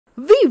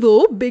Vivo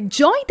Big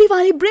Joy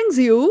Diwali brings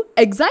you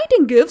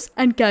exciting gifts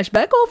and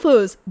cashback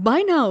offers. Buy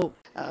now.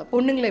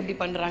 பொண்ணுங்களை எப்படி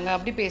பண்ணுறாங்க,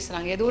 அப்படி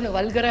பேசுகிறாங்க, ஏதோ ஒன்று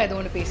வல்கராக ஏதோ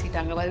ஒன்று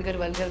பேசிட்டாங்க, வல்கர்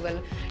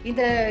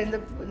இந்த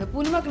இந்த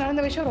பூர்ணிமாவுக்கு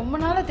நடந்த விஷயம் ரொம்ப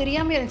நாளாக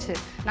தெரியாமல் இருந்துச்சு.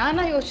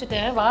 நானாக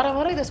யோசிச்சுட்டேன்,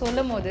 வாரம் இதை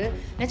சொல்லும் போது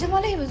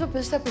நிஜமாலே ஏதோ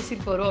பெருசாக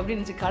பேசிட்டு போகிறோம் அப்படின்னு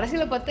இருந்துச்சு.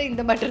 கடைசியில் பார்த்தா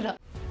இந்த மேட்டர் தான்.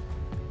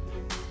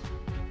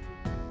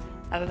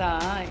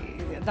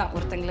 அதுதான்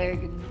ஒருத்தங்களை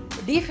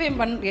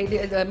டிஃபேம்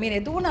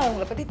ஏதோ நான்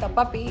அவங்கள பற்றி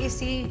தப்பாக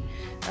பேசி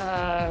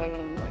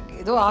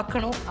ஏதோ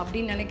ஆக்கணும்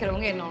அப்படின்னு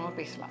நினைக்கிறவங்க என்னென்னமோ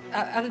பேசலாம்.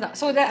 அதுதான்.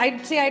 So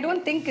I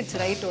don't think it's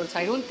right also.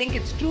 I don't think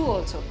it's true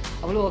also.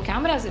 அவ்வளோ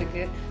கேமராஸ்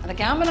இருக்குது. அந்த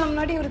கேமரா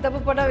முன்னாடி ஒரு தப்பு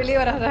போட்டால் வெளியே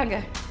வராதாங்க.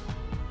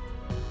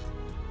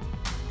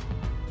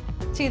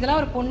 சரி,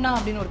 இதெல்லாம் ஒரு பொண்ணா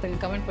அப்படின்னு ஒருத்தங்க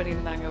கமெண்ட்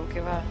பண்ணியிருந்தாங்க.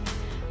 ஓகேவா?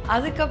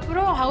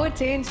 அதுக்கப்புறம் ஹவ் இட்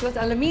சேஞ்ச்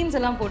வாஸ், அதில் மீன்ஸ்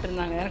எல்லாம்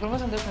போட்டிருந்தாங்க. எனக்கு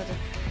ரொம்ப சந்தோஷம்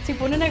இருந்துச்சு. சரி,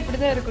 பொண்ணுனா இப்படி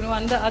தான் இருக்கணும்,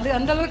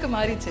 அந்த அளவுக்கு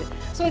மாறிச்சு.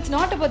 So it's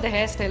not about the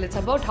hair style,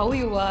 it's about how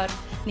you are.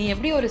 நீ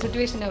எப்படி ஒரு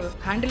சுச்சுவேஷனை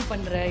ஹேண்டில்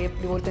பண்ணுற,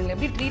 எப்படி ஒருத்தங்களை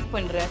எப்படி ட்ரீட்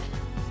பண்ணுற.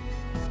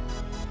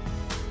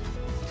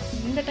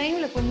 இந்த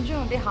டைமில் கொஞ்சம்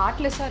அப்படியே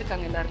ஹார்ட்லெஸ்ஸாக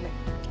இருக்காங்க எல்லாருமே.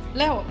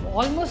 இல்லை,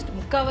 ஆல்மோஸ்ட்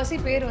முக்கால்வாசி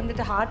பேர்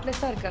வந்துட்டு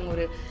ஹார்ட்லெஸ்ஸாக இருக்காங்க.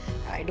 ஒரு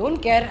I don't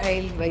care, I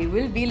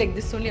will be like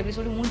this சொல்லி அப்படி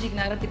சொல்லி மூஞ்சிக்கு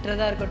நேரம்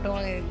திட்டுறதா இருக்கட்டும்,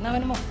 என்ன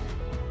வேணுமோ.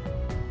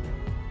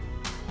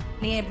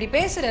 நீ எப்படி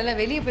பேசுகிறல்ல,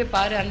 வெளியே போய்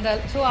பாரு. அந்த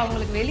ஸோ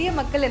அவங்களுக்கு வெளியே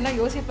மக்கள் என்ன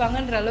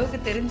யோசிப்பாங்கன்ற அளவுக்கு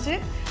தெரிஞ்சு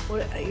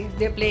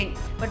இதே பிளேயிங்.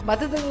 பட்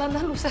மற்றதுங்களாம்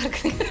தான் லூஸாக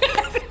இருக்குது.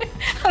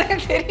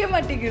 அதெல்லாம் தெரிய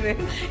மாட்டேங்குது.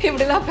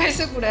 இப்படிலாம்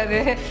பேசக்கூடாது,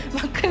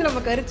 மக்கள்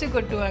நம்ம கரிச்சு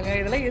கொட்டுவாங்க,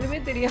 இதெல்லாம்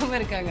எதுவுமே தெரியாமல்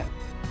இருக்காங்க.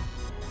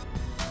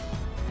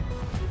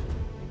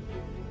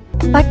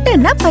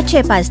 பட்டுன்னா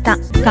பச்சையப்பாஸ்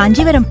தான்.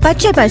 காஞ்சிபுரம்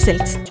பச்சையப்பாஸ்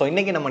சில்க்ஸ். ஸோ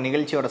இன்னைக்கு நம்ம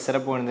நிகழ்ச்சியோட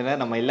சிறப்பு விருந்தினர்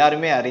நம்ம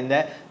எல்லாருமே அறிந்த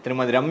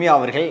திருமதி ரம்யா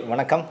அவர்கள்.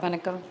 வணக்கம்.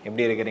 வணக்கம்.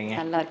 எப்படி இருக்கிறீங்க?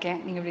 நல்லா இருக்கேன்.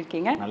 நீங்கள் எப்படி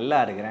இருக்கீங்க? நல்லா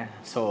இருக்கிறேன்.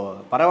 ஸோ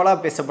பரவலாக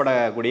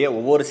பேசப்படக்கூடிய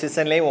ஒவ்வொரு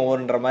சீசன்லேயும்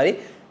ஒவ்வொன்ற மாதிரி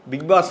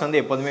பிக் பாஸ்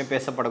வந்து எப்போதுமே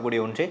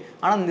பேசப்படக்கூடிய ஒன்று.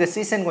 ஆனால் இந்த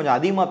சீசன் கொஞ்சம்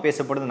அதிகமாக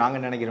பேசப்படுது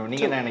நாங்கள் நினைக்கிறோம்.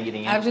 நீங்கள் என்ன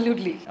நினைக்கிறீங்க?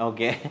 அப்சல்யூட்லி.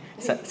 ஓகே.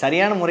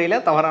 சரியான முறையில்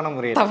தவறான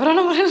முறையில்?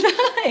 தவறான முறையில்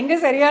தான். எங்கே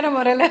சரியான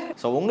முறையில்?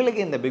 ஸோ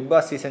உங்களுக்கு இந்த big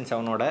Boss season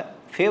 7ஓட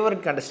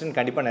favourite contestant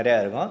கண்டிப்பாக நிறையா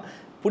இருக்கும்.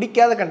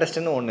 பிடிக்காத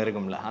கண்டஸ்டன்ட் ஒன்று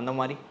இருக்கும்ல, அந்த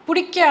மாதிரி?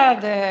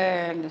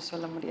 பிடிக்காதன்னு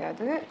சொல்ல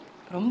முடியாது.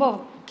 ரொம்ப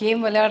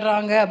கேம்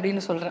விளையாடுறாங்க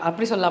அப்படின்னு சொல்கிறேன்,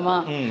 அப்படி சொல்லாமா?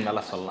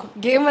 நல்லா சொல்லலாம்.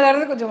 கேம்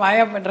விளையாடுறது கொஞ்சம்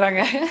மாயா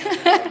பண்ணுறாங்க,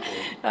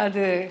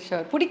 அது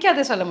ஷோர்.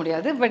 பிடிக்காத சொல்ல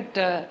முடியாது. பட்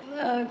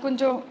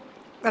கொஞ்சம்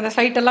அந்த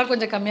ஃபைட்டெல்லாம்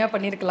கொஞ்சம் கம்மியாக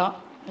பண்ணியிருக்கலாம்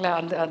இல்லை,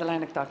 அதெல்லாம்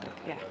எனக்கு தாட்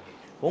இருக்கு.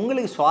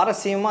 உங்களுக்கு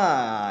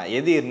சுவாரஸ்யமாக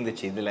எது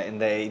இருந்துச்சு இதில்?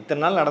 இந்த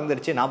இத்தனை நாள்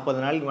நடந்துருச்சு, 40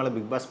 நாளுக்கு மேலே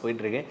பிக் பாஸ்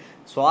போயிட்டுருக்கு.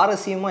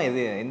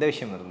 சுவாரஸ்யமாக எந்த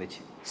விஷயம்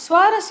இருந்துச்சு?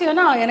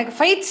 சுவாரஸ்யம்னா எனக்கு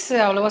ஃபைட்ஸ்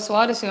அவ்வளோவா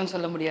சுவாரஸ்யம்னு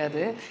சொல்ல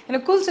முடியாது.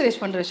 எனக்கு கூல் சுரேஷ்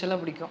பண்ணுற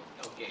விஷயம்லாம் பிடிக்கும்.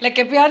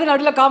 லைக் எப்பயாவது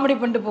நடுவில் காமெடி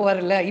பண்ணிட்டு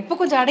போவார்ல, இப்போ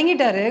கொஞ்சம்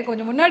அடங்கிட்டாரு.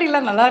 கொஞ்சம்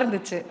முன்னாடிலாம் நல்லா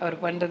இருந்துச்சு அவர்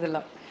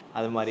பண்ணுறதெல்லாம்.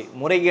 அது மாதிரி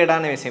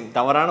முறைகேடான விஷயம்,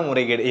 தவறான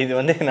முறைகேடு, இது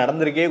வந்து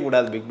நடந்திருக்கே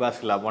கூடாது பிக்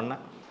பாஸ்ல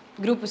பண்ணால்.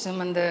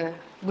 குரூப்பிசம், அந்த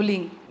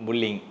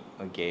புல்லிங்.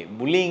 ஓகே,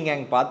 புல்லிங்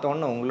கேங்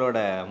பார்த்தோன்னே உங்களோட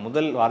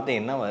முதல் வார்த்தை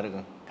என்னவா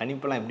இருக்கும்?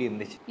 கணிப்பெல்லாம் எப்படி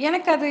இருந்துச்சு?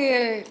 எனக்கு அது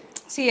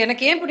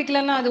எனக்கு ஏன்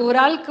பிடிக்கலன்னா, அது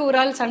ஒரு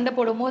ஆள் சண்டை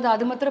போடும்போது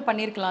அது மாத்திரம்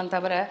பண்ணியிருக்கலாம்,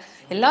 தவிர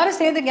எல்லாரும்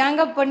சேர்ந்து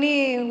கேங் அப் பண்ணி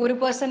ஒரு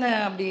பர்சனை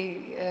அப்படி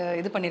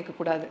இது பண்ணியிருக்க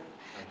கூடாது.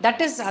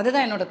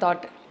 அதுதான் என்னோட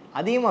தாட்.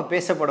 அதிகமாக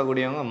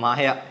பேசப்படக்கூடியவங்க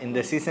மாயா.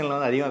 இந்த சீசனில்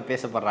வந்து அதிகமாக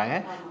பேசப்படுறாங்க,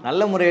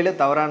 நல்ல முறையிலோ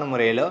தவறான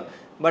முறையிலோ.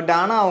 பட்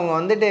ஆனால் அவங்க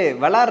வந்துட்டு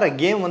விளாட்ற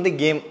கேம் வந்து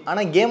கேம்,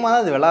 ஆனால் கேமாக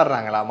தான் அது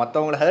விளாட்றாங்களா?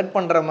 மற்றவங்களை ஹர்ட்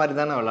பண்ணுற மாதிரி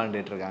தானே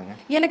விளாண்டுட்டு இருக்காங்க.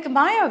 எனக்கு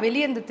மாயா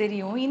வெளியேந்து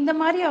தெரியும், இந்த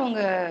மாதிரி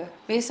அவங்க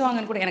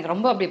பேசுவாங்கன்னு கூட எனக்கு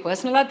ரொம்ப அப்படி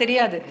பர்சனலாக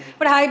தெரியாது.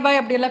 பட் ஹாய் பாய்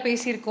அப்படியெல்லாம்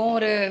பேசியிருக்கோம்.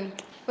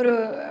 ஒரு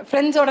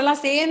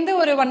ஃப்ரெண்ட்ஸோடலாம் சேர்ந்து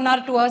ஒரு 1 hour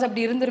 2 hours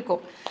அப்படி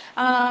இருந்திருக்கோம்.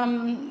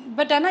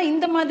 பட் ஆனால்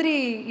இந்த மாதிரி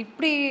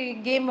இப்படி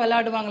கேம்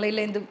விளாடுவாங்களே,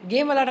 இல்லை இந்த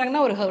கேம்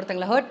விளாட்றாங்கன்னா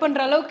ஒருத்தங்களை ஹர்ட்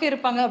பண்ணுற அளவுக்கு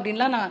இருப்பாங்க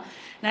அப்படின்லாம் நான்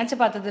நினச்சி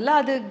பார்த்ததில்ல.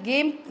 அது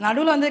கேம்.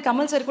 நடுவில் வந்து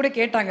கமல் சார் கூட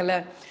கேட்டாங்கல்ல,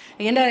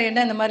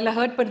 என்ன இந்த மாதிரிலாம்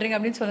ஹர்ட் பண்ணுறீங்க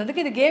அப்படின்னு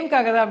சொன்னதுக்கு இது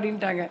கேமுக்காக தான்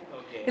அப்படின்ட்டாங்க,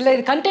 இல்லை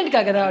இது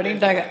கண்டென்ட்காக தான்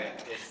அப்படின்ட்டாங்க,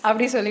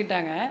 அப்படி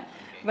சொல்லிட்டாங்க.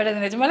 பட் அது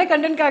நிஜமாலே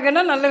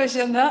கண்டென்ட்காகனா நல்ல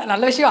விஷயம் தான்.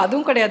 நல்ல விஷயம்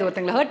அதுவும் கிடையாது,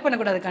 ஒருத்தங்களை ஹர்ட்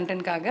பண்ணக்கூடாது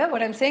கண்டென்ட்காக.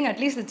 But I'm saying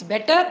at least it's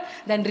better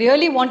then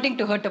really wanting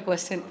to heard a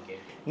person.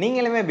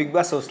 நீங்களுமே பிக்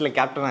பாஸ் ஹவுஸில்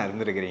கேப்டனாக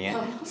இருந்திருக்கிறீங்க.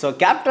 ஸோ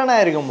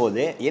கேப்டனாக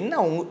இருக்கும்போது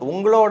என்ன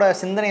உங்களோட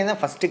சிந்தனையை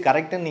தான் ஃபஸ்ட்டு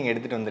கரெக்டுன்னு நீங்கள்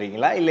எடுத்துகிட்டு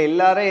வந்துருக்கீங்களா, இல்லை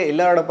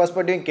எல்லாரோட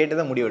பர்ஸ்பெக்டிவும் கேட்டு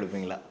தான் முடிவு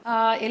எடுப்பீங்களா?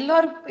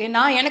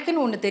 நான்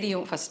எனக்குன்னு ஒன்று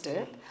தெரியும் ஃபஸ்ட்டு,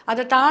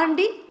 அதை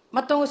தாண்டி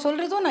மற்றவங்க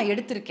சொல்கிறதும் நான்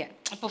எடுத்திருக்கேன்.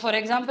 இப்போ ஃபார்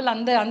எக்ஸாம்பிள்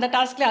அந்த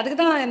டாஸ்கில் அதுக்கு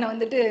தான் என்னை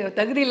வந்துட்டு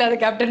தகுதி இல்லாத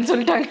கேப்டன்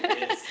சொல்லிட்டாங்க.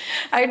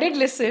 I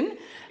did listen.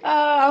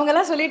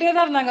 அவங்கெல்லாம் சொல்லிகிட்டே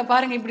தான் இருந்தாங்க,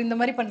 பாருங்கள் இப்படி இந்த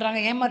மாதிரி பண்ணுறாங்க,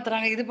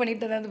 ஏமாத்துறாங்க, இது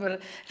பண்ணிட்டு தான் இது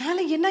பண்ணுறது.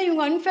 நாளைக்கு என்ன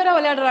இவங்க அன்ஃபேராக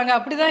விளையாடுறாங்க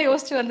அப்படி தான்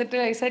யோசிச்சு வந்துட்டு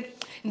ஐ செட்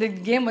இந்த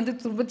கேம் வந்து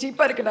ரொம்ப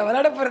சீப்பாக இருக்குது, நான்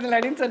விளையாட போகிறதில்ல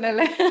அப்படின்னு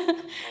சொன்னேன்ல,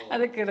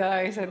 அதுக்கு தான்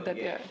ஐ செட்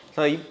தட்.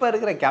 ஸோ இப்போ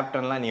இருக்கிற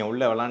கேப்டன்லாம் நீங்கள்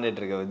உள்ளே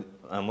விளாண்டுட்டு இருக்க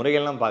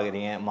முறைகள்லாம்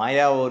பார்க்குறீங்க.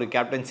 மாயா ஒரு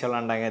கேப்டன்சி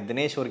விளாண்டாங்க,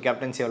 தினேஷ் ஒரு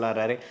கேப்டன்சி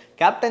விளாட்றாரு.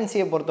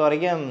 கேப்டன்சியை பொறுத்த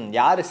வரைக்கும்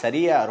யார்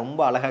சரியாக ரொம்ப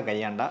அழகாக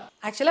கையாண்டா?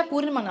 ஆக்சுவலாக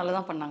பூர்ணிமா நல்லா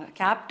தான் பண்ணாங்க,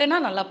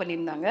 கேப்டனாக நல்லா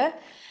பண்ணியிருந்தாங்க.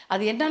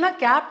 அது என்னன்னா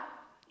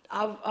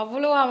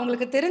அவ்வளோ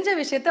அவங்களுக்கு தெரிஞ்ச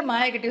விஷயத்த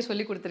மாயாக்கிட்டேயும்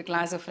சொல்லி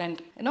கொடுத்துருக்கலாம் as a friend.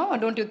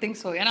 Don't you think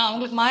so? ஏன்னா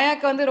அவங்களுக்கு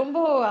மாயாவுக்கு வந்து ரொம்ப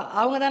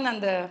அவங்க தான்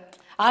அந்த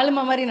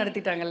ஆளுமா மாதிரி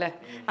நடத்திட்டாங்கல்ல.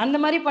 அந்த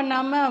மாதிரி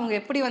பண்ணாமல் அவங்க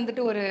எப்படி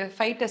வந்துட்டு ஒரு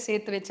ஃபைட்டை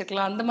சேர்த்து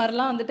வச்சுக்கலாம், அந்த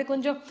மாதிரிலாம் வந்துட்டு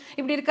கொஞ்சம்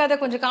இப்படி இருக்காத,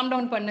 கொஞ்சம் காம்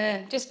டவுன் பண்ணு,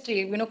 ஜஸ்ட்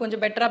இன்னும்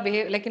கொஞ்சம் பெட்டராக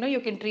behave, like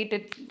you can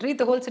treat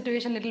the whole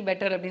situation little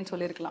better அப்படின்னு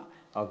சொல்லியிருக்கலாம்.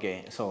 ஓகே.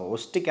 ஸோ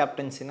ஒஸ்ட்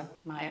கேப்டன்சினா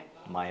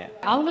மாயா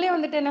அவங்களே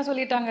வந்துட்டு என்ன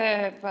சொல்லிட்டாங்க,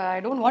 இப்போ I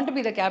don't want to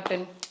be the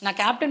captain, நான்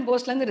கேப்டன்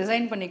போஸ்ட்லேருந்து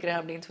ரிசைன் பண்ணிக்கிறேன்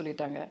அப்படின்னு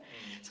சொல்லிட்டாங்க.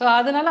 ஸோ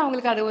அதனால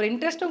அவங்களுக்கு அது ஒரு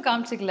இன்ட்ரெஸ்ட்டும்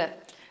காமிச்சிக்கல.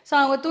 ஸோ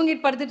அவங்க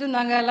தூங்கிட்டு படுத்துட்டு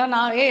இருந்தாங்க எல்லாம்.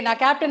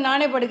 நான் கேப்டன்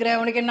நானே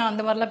படுக்கிறேன் உனக்கு என்ன,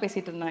 அந்த மாதிரிலாம்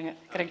பேசிட்டு இருந்தாங்க.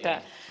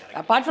 கரெக்டாக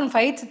apart from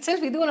fights it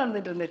self இதுவும்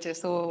நடந்துட்டு இருந்துச்சு.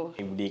 ஸோ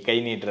இப்படி கை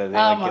நீட்டுறது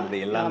வைக்கிறது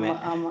எல்லாமே.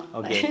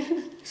 ஓகே.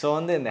 ஸோ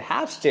வந்து இந்த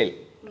hair style,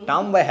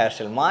 tomboy hair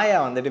style, மாயா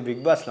வந்துட்டு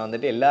பிக் பாஸில்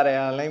வந்துட்டு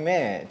எல்லாரையாலையுமே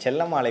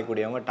செல்லமாக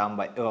அழைக்கூடியவங்க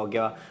டாம்பாய்,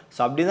 ஓகேவா? ஸோ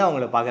அப்படி தான்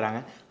அவங்கள பார்க்குறாங்க.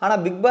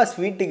 ஆனால் பிக் பாஸ்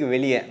வீட்டுக்கு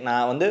வெளியே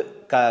நான் வந்து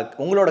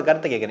உங்களோட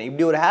கருத்தை கேட்குறேன்.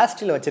 இப்படி ஒரு ஹேர்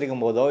ஸ்டைல்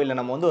வச்சிருக்கும் போதோ இல்லை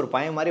நம்ம வந்து ஒரு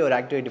பையன் மாதிரி ஒரு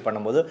ஆக்டிவிட்டி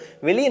பண்ணும்போதோ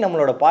வெளியே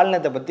நம்மளோட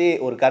பாலினத்தை பற்றி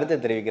ஒரு கருத்தை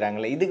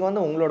தெரிவிக்கிறாங்களே, இதுக்கு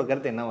வந்து உங்களோட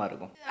கருத்து என்னவா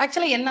இருக்கும்?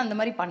 ஆக்சுவலாக என்ன அந்த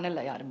மாதிரி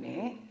பண்ணலை யாருமே.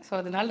 ஸோ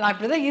அதனால நான்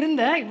இப்படி தான்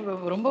இருந்தேன்.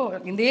 இப்போ ரொம்ப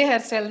இதே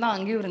ஹேர் ஸ்டைல் தான்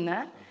அங்கேயும்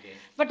இருந்தேன்.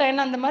 பட்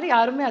என்ன அந்த மாதிரி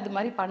யாருமே அது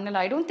மாதிரி பண்ணலை.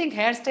 ஐ டோன்ட் திங்க்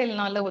ஹேர்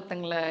ஸ்டைல்னால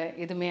ஒருத்தங்களை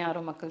எதுவுமே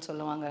யாரும் மக்கள்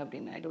சொல்லுவாங்க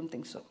அப்படின்னு. I don't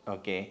think so.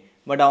 Okay.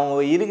 But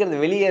அவங்க இருக்கிறது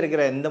வெளியே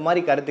இருக்கிற இந்த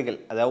மாதிரி கருத்துக்கள்,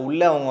 அதாவது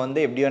உள்ளே அவங்க வந்து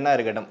எப்படி வேணா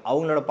இருக்கட்டும்,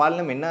 அவங்களோட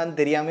பாலினம் என்னன்னு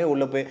தெரியாமல்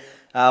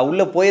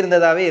உள்ளே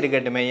போயிருந்ததாகவே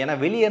இருக்கட்டுமே. ஏன்னா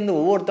வெளியே இருந்து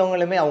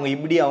ஒவ்வொருத்தவங்களுமே அவங்க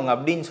இப்படி அவங்க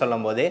அப்படின்னு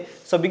சொல்லும் போது,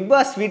 ஸோ பிக்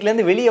பாஸ்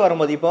வீட்டிலேருந்து வெளியே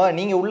வரும்போது, இப்போ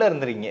நீங்கள் உள்ளே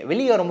இருந்துருக்கீங்க,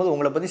 வெளியே வரும்போது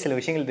உங்களை பற்றி சில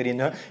விஷயங்கள்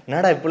தெரியும்,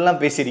 என்னடா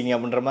இப்படிலாம் பேசுகிறீங்க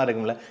அப்படின்ற மாதிரி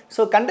இருக்கும்ல.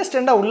 ஸோ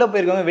கண்டஸ்டண்டாக உள்ளே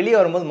போயிருக்கவங்க வெளியே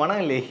வரும்போது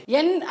மனம் இல்லை.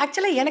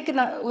 ஆக்சுவலாக எனக்கு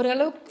நான்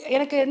ஓரளவுக்கு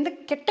எனக்கு எந்த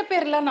கெட்ட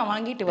பேர்லாம் நான்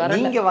வாங்கிட்டு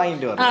வரேன். நீங்கள்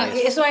வாங்கிட்டு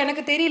வரேன். ஸோ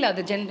எனக்கு தெரியல,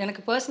 அது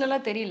எனக்கு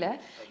பர்சனலாக தெரியல.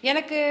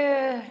 எனக்கு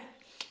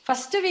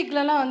ஃபஸ்ட்டு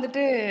வீக்லலாம்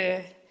வந்துட்டு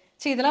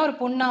சரி இதெல்லாம் ஒரு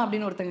பொண்ணா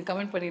அப்படின்னு ஒருத்தங்க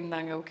கமெண்ட்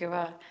பண்ணியிருந்தாங்க,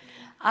 ஓகேவா?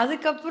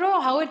 அதுக்கப்புறம்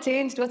ஹவ் இட்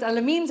சேஞ்ச் வாஸ்,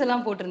 அதில் மீம்ஸ்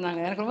எல்லாம்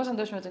போட்டிருந்தாங்க. எனக்கு ரொம்ப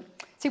சந்தோஷமாச்சு.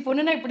 சரி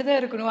பொண்ணுன்னா இப்படி தான்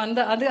இருக்கணும்,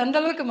 அந்த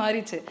அளவுக்கு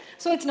மாறிச்சு.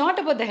 So it's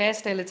not about the hair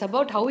style, it's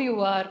about how you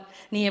are.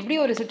 நீ எப்படி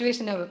ஒரு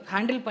சுச்சுவேஷனை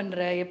ஹேண்டில்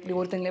பண்ணுற, எப்படி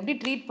ஒருத்தங்களை எப்படி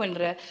ட்ரீட்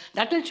பண்ணுற,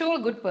 that will show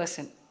a good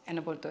person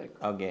என்னை பொறுத்த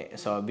வரைக்கும். ஓகே.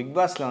 ஸோ பிக்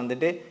பாஸில்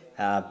வந்துட்டு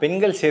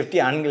பெண்கள் சேஃப்டி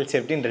ஆண்கள்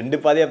சேஃப்டின்னு 2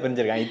 பாதியாக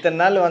பிரிஞ்சிருக்காங்க. இத்தனை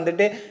நாள்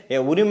வந்துட்டு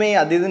உரிமை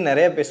அது இதுன்னு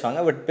நிறைய பேசுவாங்க.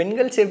 பட்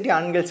பெண்கள் சேஃப்டி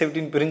ஆண்கள்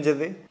சேஃப்டின்னு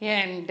பிரிஞ்சது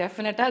ஏன்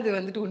டெஃபினட்டாக அது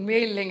வந்துட்டு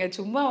உண்மையே இல்லைங்க.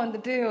 சும்மா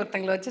வந்துட்டு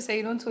ஒருத்தங்களை வச்சு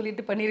செய்யணும்னு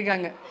சொல்லிட்டு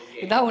பண்ணியிருக்காங்க.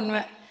 இதான்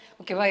உண்மை,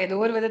 ஓகேவா? ஏதோ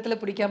ஒரு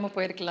விதத்தில் பிடிக்காமல்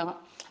போயிருக்கலாம்.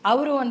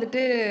 அவரும்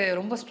வந்துட்டு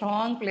ரொம்ப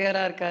ஸ்ட்ராங்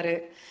பிளேயராக இருக்கார்.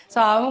 ஸோ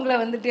அவங்கள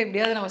வந்துட்டு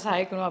எப்படியாவது நம்ம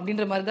சாய்க்கணும்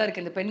அப்படின்ற மாதிரி தான்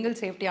இருக்குது. இந்த பெண்கள்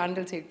சேஃப்டி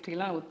ஆண்கள்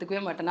சேஃப்டிலாம்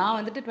ஒத்துக்கவே மாட்டேன். நான்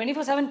வந்துட்டு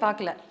 24/7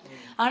 பார்க்கல.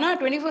 ஆனால்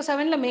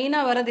 24/7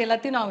 மெயினாக வரது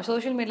எல்லாத்தையும் நான்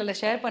சோஷியல் மீடியாவில்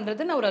ஷேர்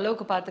பண்ணுறது நான்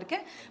ஓரளவுக்கு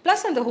பார்த்துருக்கேன்.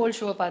 ப்ளஸ் அந்த ஹோல்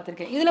ஷோவை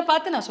பார்த்துருக்கேன். இதில்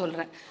பார்த்து நான்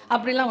சொல்கிறேன்,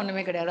 அப்படிலாம்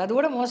ஒன்றுமே கிடையாது.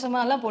 அதோட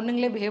மோசமாகலாம்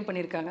பொண்ணுங்களே பிஹேவ்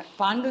பண்ணியிருக்காங்க.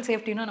 இப்போ ஆண்கள்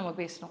சேஃப்டின்னா நம்ம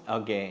பேசணும்.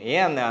 ஓகே.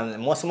 ஏன் அந்த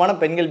மோசமான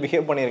பெண்கள்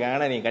பிஹேவ்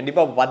பண்ணியிருக்காங்கன்னா நீங்கள்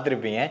கண்டிப்பாக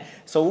பார்த்துருப்பீங்க.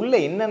 ஸோ உள்ளே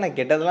என்னென்ன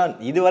கெட்டதெல்லாம்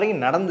இது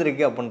வரைக்கும்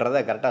நடந்திருக்கு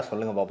அப்படின்றத கரெக்டாக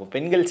சொல்லுங்கள் பார்ப்போம்.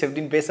 பெண்கள்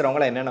சேஃப்டின்னு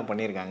பேசுகிறவங்களாம் என்னென்ன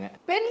பண்ணியிருக்காங்க?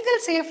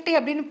 பெண்கள் சேஃப்டி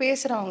அப்படின்னு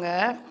பேசுகிறவங்க,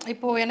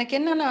 இப்போது எனக்கு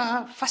என்னென்னா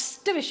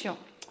ஃபஸ்ட்டு விஷயம்,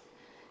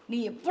 நீ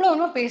எவ்வளோ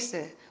வேணுமோ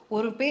பேசு,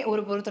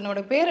 ஒருத்தனோட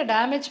பேரை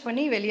டேமேஜ்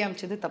பண்ணி வெளியே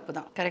அமிச்சது தப்பு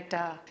தான், கரெக்டா?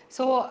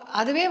 ஸோ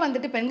அதுவே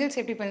வந்துட்டு பெண்கள்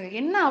சேஃப்டி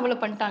என்ன அவ்வளோ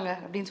பண்ணிட்டாங்க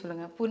அப்படின்னு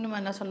சொல்லுங்கள். பூர்ணிமா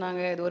என்ன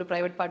சொன்னாங்க, இது ஒரு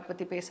ப்ரைவேட் பார்ட்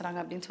பற்றி பேசுகிறாங்க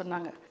அப்படின்னு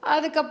சொன்னாங்க.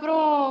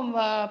 அதுக்கப்புறம்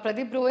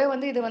பிரதீப் ப்ரோவே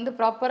வந்து இது வந்து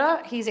ப்ராப்பராக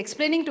he is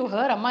explaining to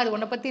her, அம்மா இது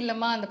உன்னை பற்றி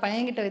இல்லைம்மா, அந்த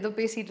பையன்கிட்ட ஏதோ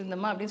பேசிகிட்டு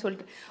இருந்தம்மா அப்படின்னு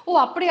சொல்லிட்டு, ஓ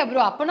அப்படியா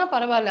ப்ரோ, அப்போனா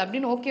பரவாயில்ல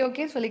அப்படின்னு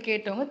ஓகே சொல்லி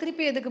கேட்டவங்க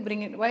திருப்பி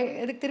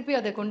எதுக்கு திருப்பி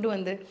அதை கொண்டு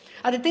வந்து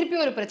அதை திருப்பி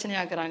ஒரு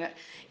பிரச்சனையாக்குறாங்க.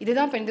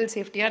 இதுதான் பெண்கள்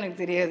சேஃப்டியாக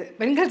எனக்கு தெரியாது.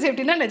 பெண்கள்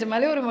சேஃப்டினா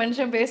நிஜமாலே ஒரு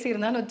மனுஷன்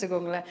பேசியிருந்தான்னு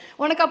வச்சுக்கோங்களேன்,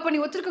 உனக்கு அப்போ நீ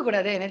ஒத்துருக்க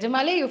கூடாது.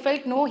 நிஜமாலே you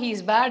felt no he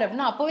is bad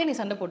அப்படின்னா அப்போவே நீ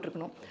சண்டை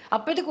போட்டிருக்கணும்.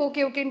 அப்போதுக்கு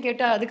ஓகேன்னு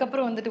கேட்டால்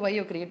அதுக்கப்புறம் வந்துட்டு why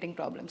you creating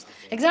problems.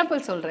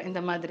 Example சொல்கிறேன்,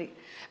 இந்த மாதிரி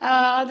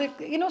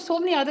அதுக்கு இன்னும் சோ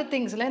மெனி அதர்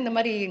திங்ஸில் இந்த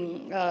மாதிரி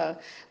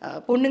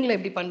பொண்ணுங்களை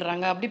எப்படி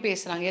பண்ணுறாங்க, அப்படி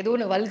பேசுகிறாங்க, ஏதோ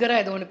ஒன்று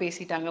வல்கராக ஏதோ ஒன்று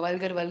பேசிட்டாங்க,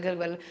 வல்கர்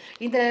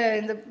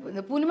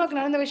இந்த பூர்ணிமாவுக்கு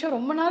நடந்த விஷயம்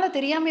ரொம்ப நாளாக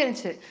தெரியாமல்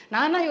இருந்துச்சு.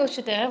 நானாக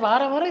யோசிச்சுட்டேன்,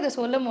 வாரம் இதை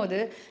சொல்லும் போது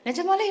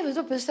நிஜமாலே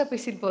ஏதோ பெருசாக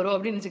பேசிட்டு போகிறோம்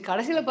அப்படின்னு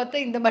கடைசியில் பார்த்தா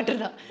இந்த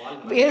மேட்டர் தான்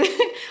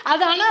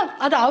அது. ஆனால்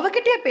அது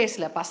அவகிட்டே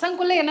பேசல,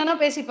 பசங்களுக்குள்ளே என்னென்னா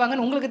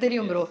பேசிப்பாங்கன்னு உங்களுக்கு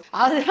தெரியும் ப்ரோ.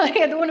 அதனால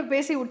ஏதோ ஒன்று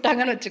பேசி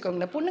விட்டாங்கன்னு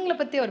வச்சுக்கோங்களேன். பொண்ணுங்களை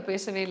பற்றி அவர்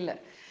பேசவே இல்லை.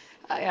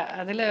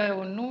 அதில்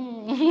ஒன்றும்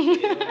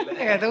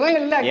எதுவும்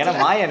இல்லை. ஏன்னா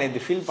மாயா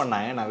இது ஃபீல்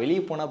பண்ணாங்க, நான்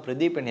வெளியே போனால்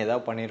பிரதீப் என்ன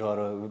ஏதாவது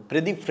பண்ணிடுவாரோ,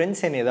 பிரதீப்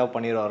ஃப்ரெண்ட்ஸ் என்ன ஏதாவது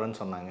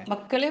பண்ணிடுவாரோன்னு சொன்னாங்க.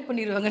 மக்களே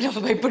பண்ணிடுவாங்க,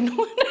 நம்ம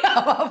பயப்படணும்.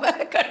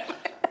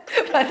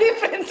 பிரதீப்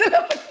ஃப்ரெண்ட்ஸ்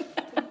எல்லாம்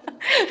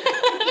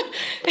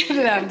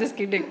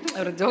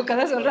ஒரு ஜோக்காக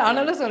தான் சொல்கிறேன்,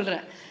 ஆனாலும்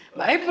சொல்கிறேன்,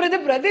 பயப்படுறது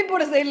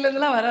பிரதீப்போட சைட்ல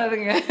இருந்துலாம்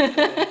வராதுங்க.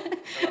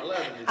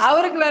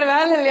 அவருக்கு வேற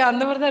வேலை இல்லையா,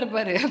 அந்த மாதிரி தான்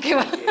இருப்பாரு,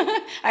 ஓகேவா?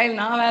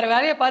 நான் வேற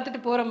வேலையை பார்த்துட்டு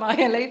போறேம்மா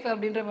என் லைஃப்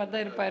அப்படின்ற மாதிரி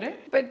தான் இருப்பாரு.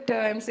 But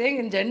I am saying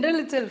in general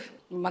it self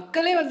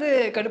மக்களே வந்து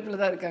கடுப்புல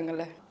தான்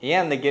இருக்காங்கல்ல.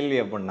 ஏன் அந்த கேள்வி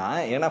அப்படின்னா,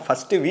 ஏன்னா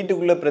ஃபர்ஸ்ட்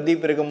வீட்டுக்குள்ள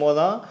பிரதீப் இருக்கும்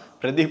போதுதான்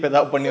பிரதீப்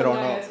ஏதாவது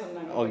பண்ணிடுவானோ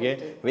ஓகே,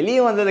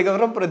 வெளியே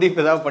வந்ததுக்கப்புறம்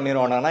பிரதீப் ஏதாவது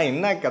பண்ணிடுவானா?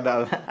 என்ன கதை?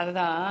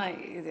 அதுதான்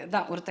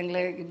இதுதான்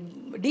ஒருத்தங்களை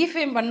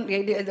டீஃபேம்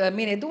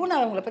எதுவும்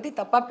நான் அவங்கள பற்றி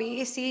தப்பாக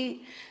பேசி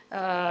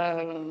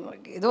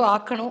ஏதோ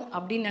ஆக்கணும்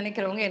அப்படின்னு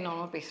நினைக்கிறவங்க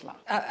என்னவோ பேசலாம்.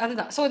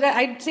 அதுதான். So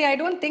I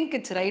don't think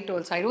it's right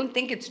also, I don't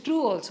think it's true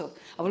also.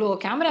 அவ்வளோ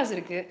கேமராஸ்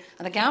இருக்குது,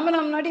 அந்த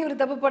கேமரா முன்னாடி ஒரு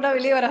தப்பு போட்டால்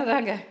வெளியே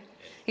வராதாங்க?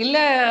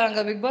 இல்லை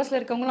அங்கே பிக் பாஸில்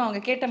இருக்கவங்களும் அவங்க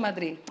கேட்ட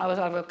மாதிரி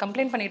அவர்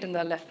கம்ப்ளைண்ட் பண்ணிட்டு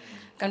இருந்தால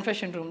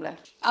கன்ஃபெஷன் ரூமில்,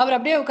 அவர்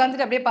அப்படியே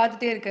உட்காந்துட்டு அப்படியே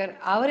பார்த்துட்டே இருக்கார்.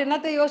 அவர்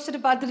என்னத்தை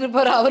யோசிச்சுட்டு பார்த்துட்டு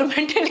இருப்பார், அவர்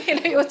மென்டலி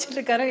என்ன யோசிச்சுட்டு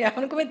இருக்காரு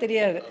அவனுக்குமே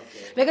தெரியாது.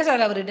 பிகாஸ்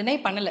அவர் டினை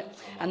பண்ணலை.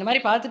 அந்த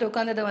மாதிரி பார்த்துட்டு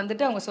உட்காந்ததை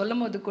வந்துட்டு அவங்க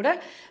சொல்லும் போது கூட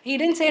he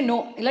didn't say no.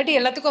 இல்லாட்டி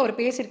எல்லாத்துக்கும் அவர்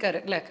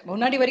பேசியிருக்காரு இல்லை,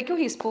 முன்னாடி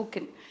வரைக்கும் he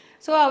spoken.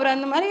 ஸோ அவர்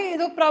அந்த மாதிரி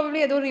ஏதோ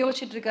ப்ராபப்ளி ஏதோ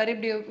யோசிச்சுட்டு இருக்காரு,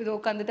 இப்படி ஏதோ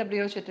உட்காந்துட்டு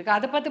அப்படி யோசிச்சுட்டு இருக்காரு.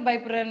 அதை பார்த்து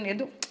பயப்படுறேன்னு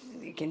எதுவும்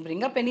கேன்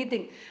பிரிங் அப்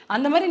எனிதிங்.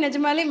 அந்த மாதிரி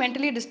நிஜமாலே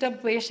மென்டலி டிஸ்டர்ப்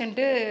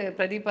பேஷண்ட்டு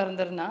பிரதீப்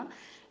இருந்திருந்தா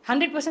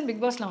 100%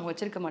 பிக் பாஸில் அவங்க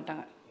வச்சிருக்க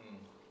மாட்டாங்க.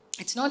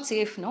 It's not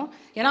safe. நோ.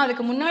 ஏன்னா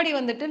அதுக்கு முன்னாடி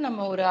வந்துட்டு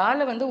நம்ம ஒரு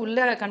ஆளை வந்து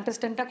உள்ள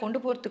கண்டஸ்டண்ட்டாக கொண்டு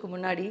போகிறதுக்கு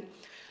முன்னாடி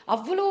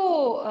அவ்வளோ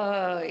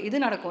இது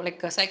நடக்கும்.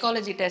 லைக்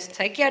சைக்காலஜி டெஸ்ட்,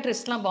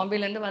 சைக்கியாட்ரிஸ்ட்லாம்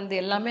பாம்பேலேருந்து வந்து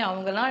எல்லாமே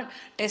அவங்கெல்லாம்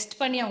டெஸ்ட்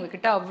பண்ணி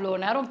அவங்கக்கிட்ட அவ்வளோ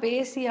நேரம்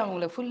பேசி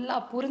அவங்கள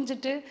ஃபுல்லாக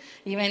புரிஞ்சுட்டு,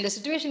 இவன் இந்த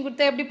சுச்சுவேஷன்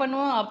கொடுத்தா எப்படி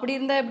பண்ணுவான், அப்படி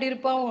இருந்தால் எப்படி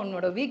இருப்பான்,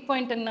 உன்னோட வீக்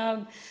பாயிண்ட் என்ன,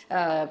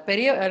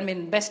 பெரிய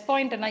பெஸ்ட்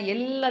பாயிண்ட் என்ன,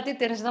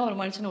 எல்லாத்தையும் தெரிஞ்சு தான் ஒரு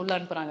மனுஷனை உள்ளே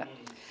அனுப்புகிறாங்க.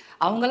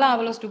 அவங்களாம்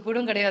அவ்வளோ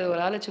ஸ்டூப்பிடும் கிடையாது,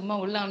 ஒரு ஆள் சும்மா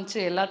உள்ள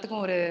அனுப்பிச்சு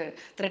எல்லாத்துக்கும் ஒரு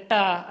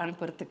த்ரெட்டாக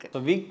அனுப்புறதுக்கு.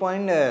 வீக்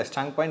பாயிண்ட்,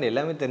 ஸ்ட்ராங் பாயிண்ட்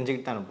எல்லாமே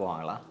தெரிஞ்சுக்கிட்டு தான்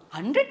அனுப்புவாங்களா?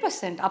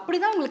 100%. அப்படி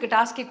தான் உங்களுக்கு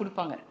டாஸ்கே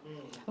கொடுப்பாங்க.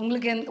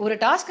 உங்களுக்கு ஒரு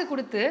டாஸ்க்கு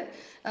கொடுத்து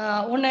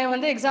உன்னை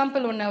வந்து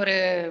எக்ஸாம்பிள் உன்னை ஒரு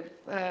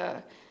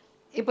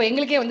இப்போ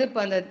எங்களுக்கே வந்து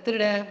இப்போ அந்த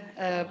திருட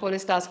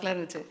போலீஸ் டாஸ்க்லாம்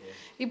இருந்துச்சு.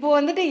 இப்போது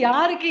வந்துட்டு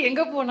யாருக்கு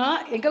எங்கே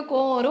போனால் எங்கே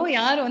கோவம் வரும்,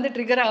 யார் வந்து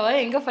ட்ரிகர் ஆவா,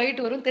 எங்கே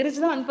ஃபைட் வரும்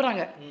தெரிஞ்சு தான்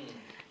அனுப்புகிறாங்க.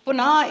 இப்போ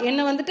நான்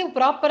என்னை வந்துட்டு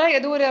ப்ராப்பராக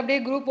ஏதோ ஒரு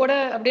அப்படியே குரூப்போட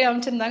அப்படியே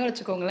அனுப்பிச்சிருந்தாங்கன்னு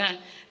வச்சுக்கோங்களேன்,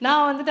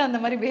 நான் வந்துட்டு அந்த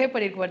மாதிரி பிஹேவ்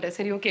பண்ணியிருக்க மாட்டேன்.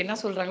 சரி ஓகே என்ன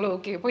சொல்கிறாங்களோ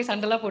ஓகே, போய்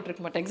சண்டைலாம்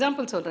போட்டிருக்க மாட்டேன்.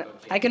 எக்ஸாம்பிள் சொல்கிறேன்.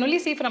 I can only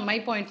see from my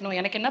point. No,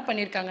 எனக்கு என்ன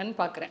பண்ணியிருக்காங்கன்னு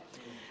பார்க்குறேன்.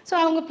 ஸோ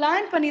அவங்க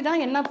பிளான் பண்ணி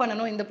தான் என்ன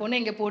பண்ணணும், இந்த பொண்ணு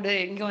இங்கே போடு,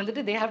 இங்கே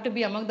வந்துட்டு they have to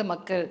be among the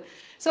மக்கள்.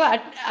 ஸோ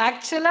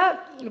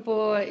ஆக்சுவலாக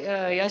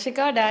இப்போது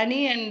யஷிகா, டேனி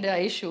அண்ட்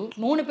ஐஷு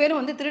 3 பேரும்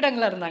வந்து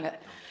திருடங்களாக இருந்தாங்க.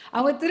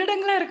 அவங்க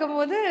திருடங்களாக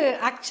இருக்கும்போது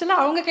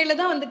ஆக்சுவலாக அவங்க கையில்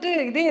தான் வந்துட்டு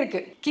இதே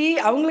இருக்குது கீ,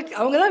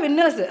 அவங்க தான்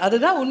வின்னர்ஸ்.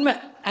 அதுதான் உண்மை.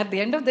 At the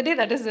end of the day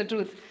that is the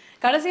truth.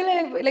 கடைசியில்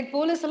லைக்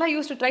போலீஸ் எல்லாம்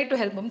use to try to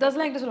help.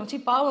 மும்தாஸ்லாம் என்கிட்ட சொல்லுவாங்க, சி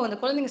பாவம் அந்த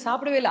குழந்தைங்க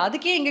சாப்பிடவே இல்லை,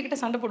 அதுக்கே எங்ககிட்ட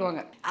சண்டை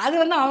போடுவாங்க. அது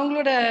வந்து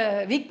அவங்களோட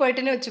வீக்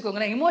பாயிண்ட்னே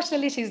வச்சுக்கோங்களேன்.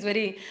 இமோஷனலி ஷீ இஸ்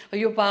வெரி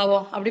ஐயோ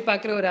பாவம் அப்படி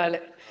பார்க்குற ஒரு ஆள்.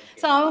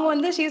 ஸோ அவங்க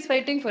வந்து she is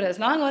fighting for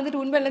us. நாங்கள்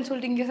வந்துட்டு உண்மை இல்லைன்னு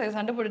சொல்லிட்டு இங்கே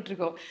சண்டை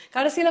போட்டுட்ருக்கோம்.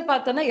 கடைசியில்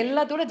பார்த்தோன்னா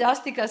எல்லாத்தோட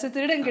ஜாஸ்தி காசு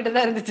திருடங்கிட்ட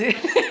தான் இருந்துச்சு.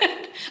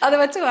 அதை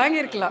வச்சு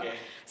வாங்கியிருக்கலாம்.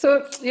 So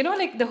you know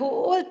like the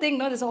whole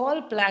thing no this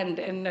all plant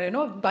and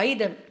you know by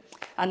them.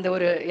 அந்த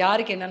ஒரு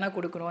யாருக்கு என்னென்ன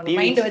கொடுக்கணும் அந்த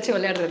மைண்டை வச்சு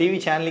விளையாடுறது. டிவி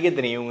சேனலுக்கே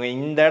தெரியும் இவங்க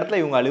இந்த இடத்துல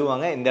இவங்க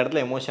அழுவாங்க, இந்த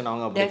இடத்துல எமோஷன்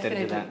ஆகும் அப்படி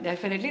தெரிஞ்சுதான்.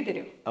 டெஃபினெட்லி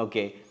தெரியும்.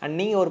 ஓகே. அண்ட்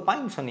நீங்கள் ஒரு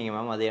பாயிண்ட் சொன்னீங்க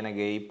மேம், அது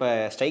எனக்கு இப்போ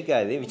ஸ்ட்ரைக்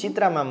ஆகுது.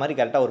 விசித்ரா மேம் மாதிரி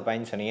கரெக்டாக ஒரு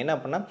பாயிண்ட் சொன்னீங்க. என்ன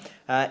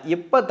பண்ணால்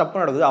எப்போ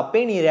தப்பு நடக்குது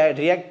அப்போயே நீ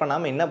ரியாக்ட்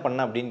பண்ணாமல் என்ன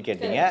பண்ண அப்படின்னு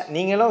கேட்டீங்க.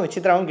 நீங்களும்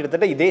விசித்ராவும்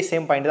கிட்டத்தட்ட இதே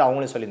சேம் பாயிண்ட் தான்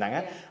அவங்களும்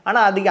சொல்லியிருந்தாங்க.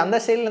 ஆனால் அதுக்கு அந்த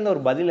சைட்லேருந்து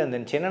ஒரு பதில்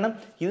வந்துருந்துச்சு. என்னென்னா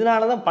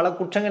இதனால தான் பல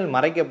குற்றங்கள்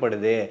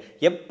மறைக்கப்படுது,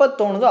 எப்போ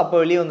தோணுதோ அப்போ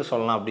வெளியே வந்து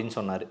சொல்லலாம் அப்படின்னு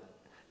சொன்னார்.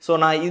 ஸோ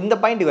நான் இந்த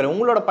பாயிண்ட் வரேன்,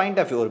 உங்களோட பாயிண்ட்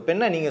ஆஃப் வியூ ஒரு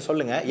பெண்ணை நீங்கள்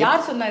சொல்லுங்கள்.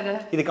 யார் சொன்னாங்க?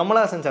 இது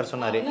கமலஹாசன் சார்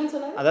சொன்னார்.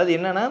 அதாவது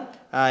என்னென்னா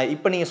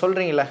இப்போ நீங்கள்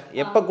சொல்கிறீங்களா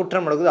எப்போ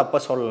குற்றம் நடக்குது அப்போ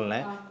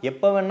சொல்லலாம்,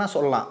 எப்போ வேணால்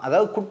சொல்லலாம்.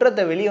 அதாவது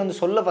குற்றத்தை வெளியே வந்து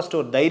சொல்ல ஃபஸ்ட்டு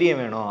ஒரு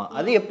தைரியம் வேணும்,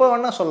 அது எப்போ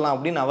வேணால் சொல்லலாம்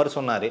அப்படின்னு அவர்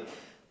சொன்னார்.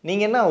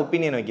 நீங்கள் என்ன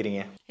ஒப்பீனியன்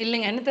வைக்கிறீங்க?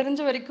 இல்லைங்க, எனக்கு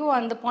தெரிஞ்ச வரைக்கும்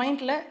அந்த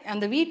பாயிண்டில்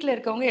அந்த வீட்டில்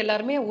இருக்கவங்க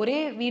எல்லாருமே ஒரே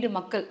வீடு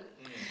மக்கள்.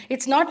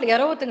 இட்ஸ் நாட்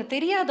யாரோ ஒருத்தங்க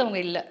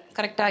தெரியாதவங்க இல்லை.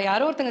 கரெக்டாக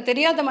யாரோ ஒருத்தங்க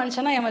தெரியாத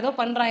மனுஷனா அவன் ஏதோ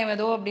பண்ணுறான் அவன்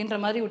ஏதோ அப்படின்ற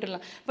மாதிரி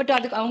விட்டுடலாம். பட்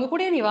அதுக்கு அவங்க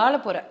கூட நீ வாழ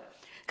போகிற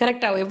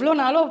கரெக்டாக எவ்வளோ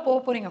நாளும் போக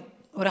போகிறீங்க.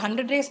 ஒரு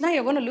 100 daysனால்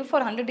you're going to live for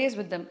 100 days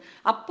with them.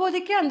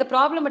 அப்போதைக்கு அந்த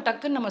ப்ராப்ளமை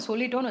டக்குன்னு நம்ம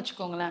சொல்லிட்டோன்னு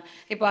வச்சுக்கோங்களேன்.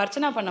 இப்போ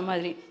அர்ச்சனா பண்ண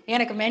மாதிரி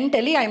எனக்கு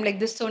mentally I am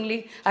like this only,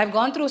 I have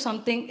gone through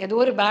something, ஏதோ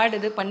ஒரு பேட்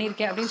இது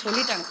பண்ணியிருக்கேன் அப்படின்னு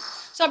சொல்லிட்டாங்க.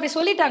 ஸோ அப்படி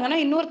சொல்லிட்டாங்கன்னா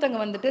இன்னொருத்தங்க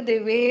வந்துட்டு தி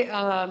வே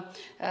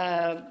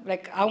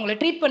லைக் அவங்கள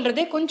ட்ரீட்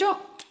பண்ணுறதே கொஞ்சம்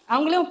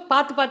அவங்களும்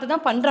பார்த்து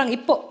தான் பண்ணுறாங்க.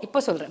 இப்போ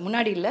சொல்கிறேன்,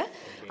 முன்னாடி இல்லை.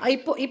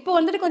 இப்போ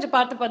வந்துட்டு கொஞ்சம்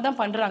பார்த்து தான்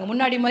பண்ணுறாங்க.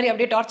 முன்னாடி மாதிரி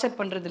அப்படியே டார்ச்சர்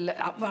பண்ணுறது இல்லை.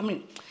 ஐ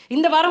மீன்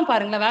இந்த வாரம்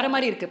பாருங்களேன் வேறு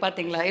மாதிரி இருக்குது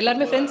பார்த்தீங்களா,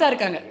 எல்லாருமே ஃப்ரெண்ட்ஸாக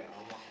இருக்காங்க.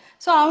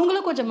 ஸோ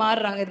அவங்களும் கொஞ்சம்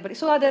மாறுறாங்க இது படி.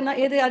 ஸோ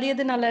அது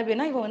எது நல்ல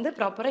வேணா இவன் வந்து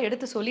ப்ராப்பராக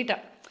எடுத்து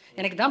சொல்லிட்டான்,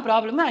 எனக்கு தான்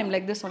problem, I am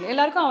like this சொல்லி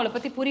எல்லாருக்கும் அவளை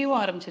பற்றி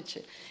புரியவும் ஆரம்பிச்சிருச்சு.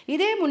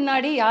 இதே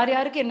முன்னாடி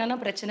யாருக்கு என்னென்ன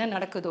பிரச்சனை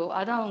நடக்குதோ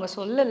அதை அவங்க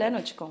சொல்லலைன்னு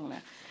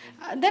வச்சுக்கோங்களேன்,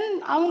 தென்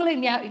அவங்கள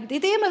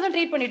இதே மாதிரி தான்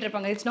ட்ரீட் பண்ணிட்டு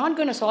இருப்பாங்க. It's not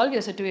cone solve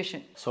your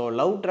situation. So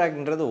love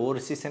ட்ராக்ன்றது ஒரு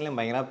சீசன்லேயும்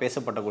பயங்கரமாக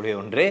பேசப்படக்கூடிய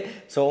ஒன்று.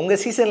 ஸோ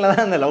உங்கள் சீசனில்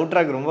தான் அந்த லவ்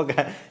ட்ராக் ரொம்ப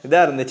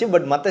இதாக இருந்துச்சு,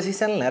 பட் மற்ற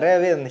சீசனில்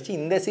நிறையாவே இருந்துச்சு.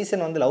 இந்த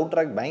சீசன் வந்து லவ்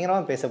ட்ராக்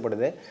பயங்கரமாக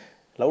பேசப்படுது.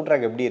 லவ்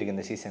ட்ராக் எப்படி இருக்குது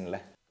இந்த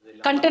சீசனில்?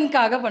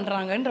 கண்டென்ட்காக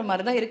பண்ணுறாங்கன்ற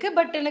மாதிரி தான் இருக்குது.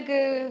 பட் எனக்கு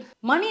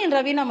மணி அண்ட்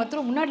ரவீனா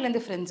மாத்திரம்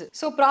முன்னாடிலேருந்து friends.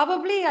 So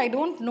probably I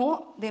don't know,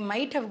 they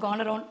might have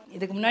gone around.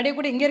 இதுக்கு முன்னாடியே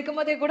கூட இங்கே இருக்கும்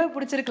போதே கூட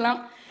பிடிச்சிருக்கலாம்,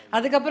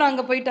 அதுக்கப்புறம்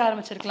அங்கே போயிட்டு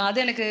ஆரம்பிச்சிருக்கலாம்.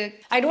 அது எனக்கு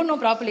ஐ டோன்ட் நோ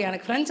ப்ராப்பர்லி.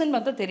 எனக்கு ஃப்ரெண்ட்ஸ்ன்னு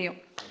பார்த்தா தெரியும்.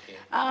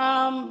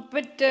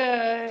 பட்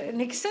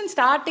நிக்சன்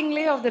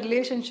ஸ்டார்டிங்லேயே ஆஃப் த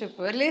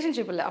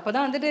ரிலேஷன்ஷிப் இல்லை அப்போ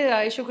தான் வந்துட்டு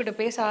ஐஷு கிட்ட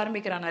பேச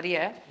ஆரம்பிக்கிறான் நிறைய.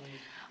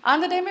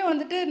 அந்த டைமே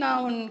வந்துட்டு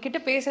நான் உன்கிட்ட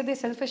பேசுறதே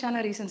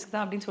செல்ஃபிஷான ரீசன்ஸ்க்கு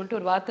தான் அப்படின்னு சொல்லிட்டு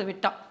ஒரு வார்த்தை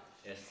விட்டான்.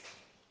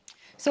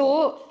 ஸோ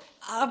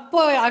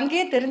அப்போ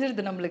அங்கேயே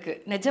தெரிஞ்சிருது நம்மளுக்கு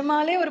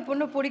நிஜமாலே ஒரு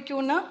பொண்ணு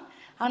பிடிக்கும்னா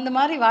அந்த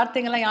மாதிரி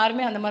வார்த்தைங்கள்லாம்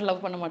யாருமே அந்த மாதிரி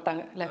லவ் பண்ண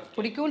மாட்டாங்க. இல்லை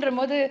பிடிக்குன்ற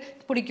போது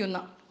பிடிக்கும்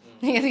தான்,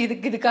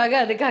 இதுக்காக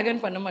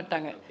அதுக்காகன்னு பண்ண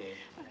மாட்டாங்க.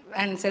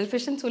 அண்ட்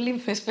செல்ஃபிஷ்ன்னு சொல்லி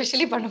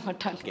எஸ்பெஷலி பண்ண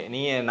மாட்டாங்க.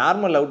 நீங்கள்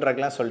நார்மல் லவ்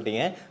ட்ராக்லாம்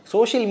சொல்லிட்டீங்க.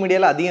 சோஷியல்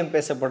மீடியாவில் அதிகம்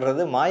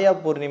பேசப்படுறது மாயா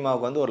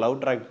பூர்ணிமாவுக்கு வந்து ஒரு லவ்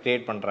ட்ராக்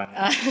கிரியேட் பண்ணுறாங்க.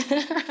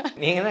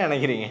 நீங்கள் என்ன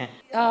நினைக்கிறீங்க?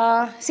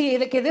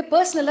 இதுக்கு எது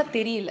பர்சனலாக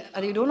தெரியல,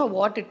 அது you don't know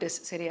what it is.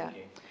 சரியா,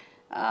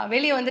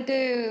 வெளியே வந்துட்டு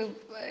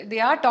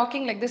they are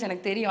talking like this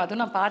எனக்கு தெரியும்,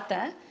 அதுவும் நான்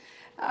பார்த்தேன்.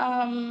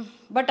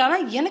 பட்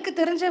ஆனால் எனக்கு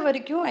தெரிஞ்ச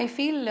வரைக்கும் ஐ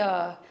ஃபீல்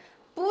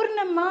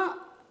பூர்ணமா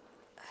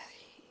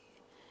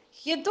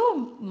ஏதோ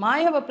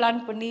மாயாவை பிளான்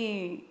பண்ணி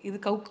இது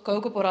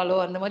கவுக்க போகிறாளோ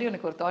அந்த மாதிரி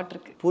எனக்கு ஒரு தாட்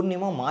இருக்குது.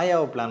 பூர்ணிமா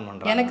மாயாவை பிளான்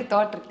பண்ணுறாங்க எனக்கு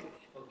தாட் இருக்குது.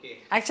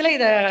 ஆக்சுவலாக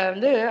இதை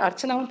வந்து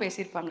அர்ச்சனாவும்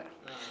பேசியிருப்பாங்க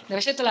இந்த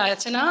விஷயத்தில்.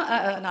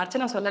 நான்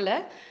அர்ச்சனா சொல்லலை,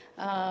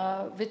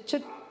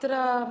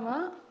 விசித்ராமா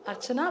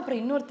அர்ச்சனா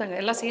அப்புறம் இன்னொருத்தங்க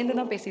எல்லாம் சேர்ந்து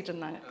தான் பேசிகிட்டு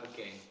இருந்தாங்க.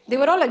 they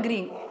were all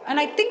agreeing and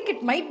I think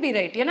it might be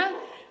right. ஏன்னா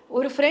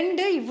ஒரு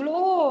ஃப்ரெண்டு இவ்வளோ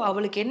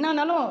அவளுக்கு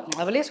என்னன்னாலும்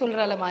அவளே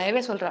சொல்கிறாள்,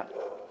 மாயாவே சொல்கிறா,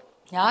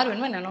 யார்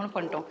வேணுமோ என்னென்னு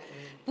பண்ணிட்டோம்.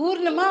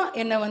 பூர்ணமாக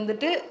என்னை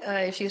வந்துட்டு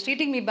if she is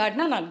treating me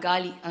badனா நான்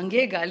காலி,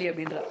 அங்கேயே காலி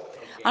அப்படின்றா.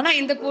 ஆனால்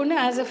இந்த பொண்ணு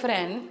ஆஸ் அ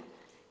ஃப்ரெண்ட்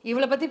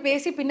இவளை பற்றி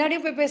பேசி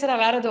பின்னாடியே போய் பேசுகிறா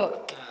வேற ஏதோ,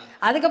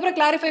 அதுக்கப்புறம்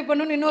கிளாரிஃபை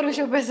பண்ணணும்னு இன்னொரு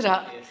விஷயம் பேசுகிறா.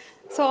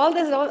 So all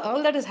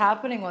that is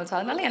happening also.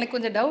 அதனால எனக்கு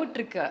கொஞ்சம் டவுட்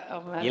இருக்கு.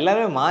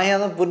 எல்லாருமே மாயா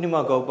தான்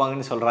பூர்ணிமாவுக்கு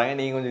வைப்பாங்கன்னு சொல்கிறாங்க,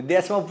 நீங்கள் கொஞ்சம்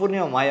வித்தியாசமாக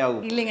பூர்ணிமா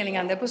மாயாவுக்கு. இல்லைங்க,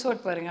 நீங்கள் அந்த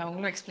எபிசோட் பாருங்கள்,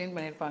 அவங்களும் எக்ஸ்பிளைன்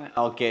பண்ணியிருப்பாங்க.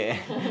 ஓகே,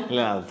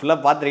 இல்லை நான் ஃபுல்லாக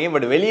பார்த்துருக்கீங்க,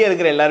 பட் வெளியே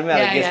இருக்கிற எல்லாருமே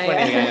அதை கெஸ்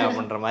பண்ணியிருக்காங்க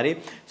அப்படின்ற மாதிரி.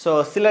 ஸோ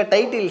சில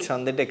டைட்டில்ஸ்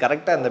வந்துட்டு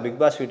கரெக்டாக அந்த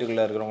பிக் பாஸ்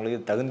வீட்டுக்குள்ளே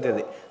இருக்கிறவங்களுக்கு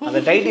தகுந்தது.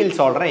 அந்த டைட்டில்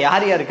சொல்கிறேன்,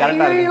 யார் யார்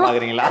கரெக்டாக இருக்குன்னு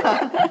பார்க்குறீங்களா?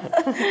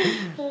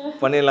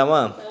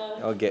 பண்ணிடலாமா?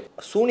 ஓகே,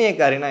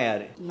 சூனியக்காரினா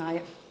யார்?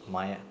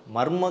 மாயா.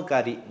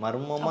 மர்மக்காரி,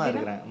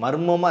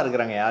 மர்மமாக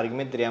இருக்கிறாங்க,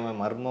 யாருக்குமே தெரியாமல்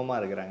மர்மமாக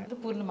இருக்கிறாங்க.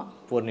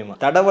 பூர்ணிமா.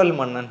 தடவல்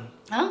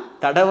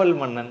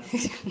மன்னன்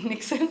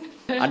நிக்சன்.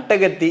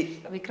 அட்டகத்தி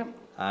விக்ரம்.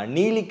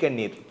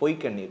 நீலிக்கண்ணீர்,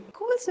 பொய்க்கண்ணீர்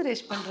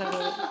சுரேஷ் பண்றாரு.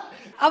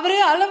 அவரு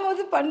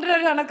அழும்போது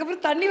பண்றாரு,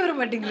 அதுக்கப்புறம் தண்ணி வர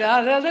மாட்டேங்குது.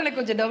 அதாவது எனக்கு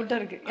கொஞ்சம் டவுட்டா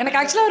இருக்கு. எனக்கு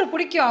ஆக்சுவலா அவரை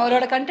பிடிக்கும்,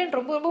 அவரோட கண்டென்ட்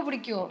ரொம்ப ரொம்ப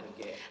பிடிக்கும்.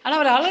 ஆனா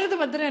அவர் அழறது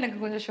மாத்திரம்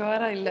எனக்கு கொஞ்சம்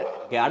ஷுவரா இல்ல.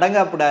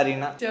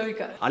 அடங்காப்புடாரினா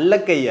ஜோவிகா.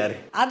 அல்லக்கையாரு,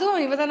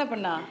 அதுவும் இவ தானே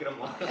பண்ணா.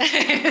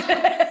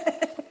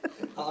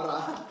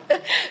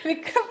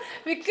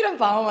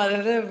 விக்ரம் பாவம்,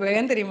 அதாவது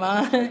ஏன் தெரியுமா,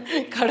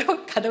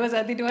 கதவை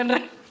சாத்திட்டு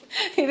பண்றாங்க,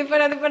 இது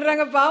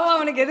பண்றாங்க பாவம்.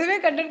 அவனுக்கு எதுவுமே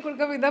கண்டென்ட்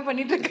கொடுக்காம இதான்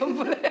பண்ணிட்டு இருக்கான்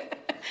போல.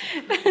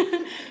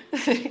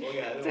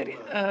 சரி,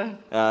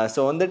 ஸோ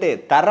வந்துட்டு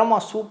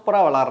தரமாக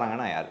சூப்பராக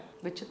விளாட்றாங்கன்னா யார்?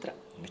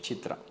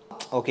 விசித்ரா.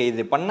 ஓகே,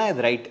 இது பண்ணா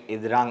இது ரைட்,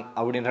 இது ராங்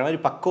அப்படின்ற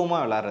மாதிரி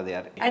பக்குவமாக விளாட்றது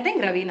யார்? I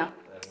think Raveena.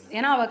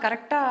 ஏன்னா அவள்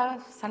கரெக்டாக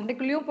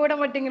சண்டைக்குள்ளேயும் போட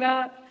மாட்டேங்கிறா,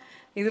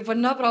 இது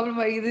பண்ணால் ப்ராப்ளம்,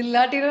 இது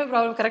இல்லாட்டினா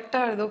ப்ராப்ளம்,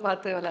 கரெக்டாக ஏதோ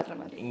பார்த்து விளையாடுற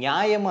மாதிரி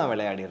நியாயமாக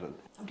விளையாடிடுறது.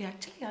 அப்படி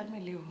ஆக்சுவலி யாருமே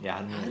இல்லையோ?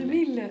 யாருமே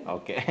இல்லை.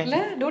 ஓகே, இல்லை,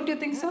 டோன்ட் யூ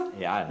திங்க் ஸோ?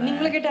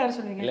 நீங்களும் கேட்டால் யாரும்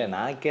சொல்லுவீங்க? இல்லை,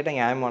 நான் கேட்டேன்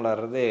நியாயமாக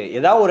விளையாடுறது.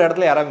 ஏதாவது ஒரு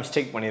இடத்துல யாராவது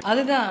மிஸ்டேக் பண்ணிடுறோம்,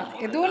 அதுதான்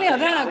ஏதோ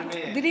அதான்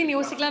திடீர்னு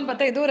யோசிக்கலான்னு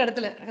பார்த்தா ஏதோ ஒரு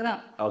இடத்துல அதுதான்.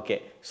 ஓகே,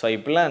 ஸோ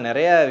இப்படிலாம்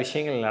நிறையா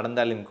விஷயங்கள்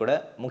நடந்தாலும் கூட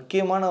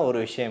முக்கியமான ஒரு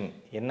விஷயம்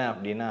என்ன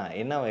அப்படின்னா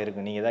என்னவா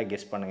இருக்கும்? நீங்கள் தான்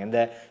கெஸ் பண்ணுங்கள்.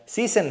 இந்த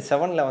சீசன்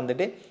 7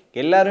 வந்துட்டு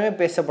எல்லாருமே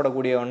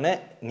பேசப்படக்கூடிய ஒன்று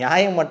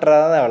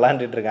நியாயமற்றதாக தான்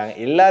விளாண்டுட்டு இருக்காங்க.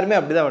 எல்லாருமே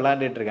அப்படி தான்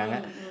விளாண்டுட்டு இருக்காங்க.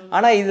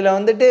 ஆனால் இதில்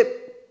வந்துட்டு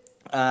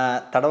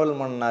தடவல்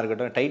மன்னனாக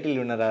இருக்கட்டும், டைட்டில்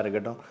வின்னராக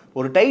இருக்கட்டும்,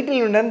 ஒரு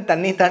டைட்டில் வின்னர்னு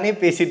தானே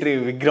பேசிகிட்டு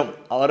இருக்கு விக்ரம்.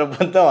 அவரை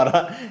பார்த்தா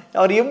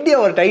அவர் எப்படி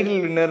அவர்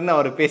டைட்டில் வின்னர்னு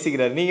அவர்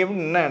பேசிக்கிறார்? நீங்கள்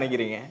எப்படி என்ன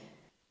நினைக்கிறீங்க?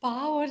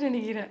 பாவம்னு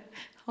நினைக்கிறேன்.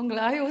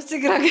 அவங்களா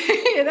யோசிச்சுக்கிறாங்க,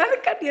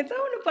 ஏதாவது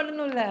ஒன்று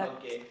பண்ணணும்ல.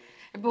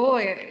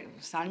 இப்போது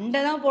சண்டை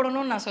தான்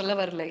போடணும்னு நான் சொல்ல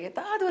வரல,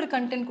 ஏதாவது ஒரு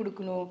கண்டென்ட்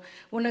கொடுக்கணும்,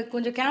 உனக்கு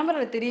கொஞ்சம்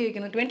கேமராவில் தெரிய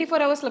வைக்கணும்.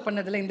 24 ஹவர்ஸில்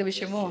பண்ணதில்ல இந்த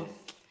விஷயமும்.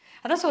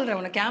 அதான் சொல்கிறேன்,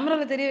 உனக்கு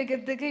கேமராவில் தெரிய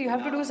வைக்கிறதுக்கு you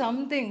have to do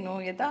something.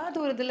 ஏதாவது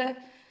ஒரு இதில்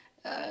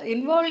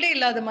இன்வால்வ்டே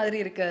இல்லாத மாதிரி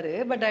இருக்காரு.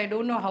 But I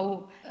don't know how,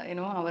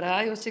 அவராக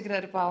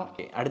யோசிச்சுக்கிறாரு பாவம்.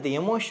 அடுத்து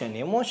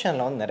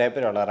எமோஷனில் வந்து நிறைய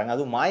பேர் விளாட்றாங்க.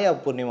 அதுவும் மாயா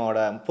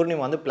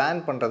பூர்ணிமா வந்து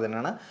பிளான் பண்ணுறது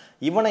என்னென்னா,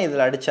 இவனை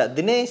இதில் அடித்தா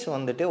தினேஷ்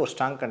வந்துட்டு ஒரு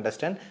ஸ்ட்ராங்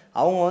கண்டஸ்டன்ட்.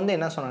 அவங்க வந்து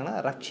என்ன சொன்னாங்கன்னா,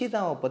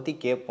 ரக்ஷிதாவை பற்றி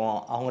கேட்போம்,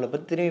 அவங்கள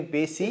பற்றி திரும்பி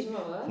பேசி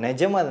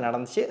நிஜமாக அது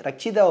நடந்துச்சு,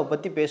 ரக்ஷிதாவை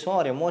பற்றி பேசுவோம்,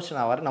 அவர்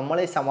எமோஷன் ஆவார்,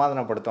 நம்மளே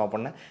சமாதானப்படுத்தும்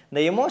அப்படின்னு.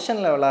 இந்த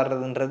எமோஷனில்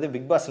விளாட்றதுன்றது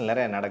பிக் பாஸில்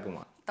நிறைய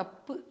நடக்குமா?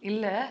 தப்பு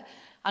இல்லை,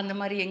 அந்த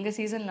மாதிரி எங்கள்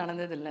சீசன்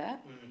நடந்ததில்லை.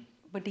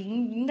 பட்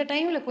இந்த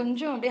டைமில்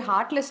கொஞ்சம் அப்படியே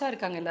ஹார்ட்லெஸ்ஸாக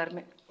இருக்காங்க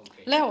எல்லாருமே.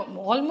 இல்லை,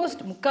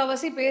 ஆல்மோஸ்ட்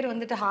முக்கால்வாசி பேர்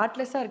வந்துட்டு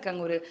ஹார்ட்லெஸ்ஸாக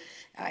இருக்காங்க. ஒரு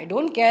I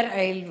don't care,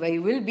 I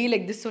will be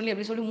like this சொல்லி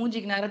அப்படி சொல்லி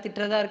மூஞ்சிக்கு நேரம்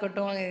திட்டுறதா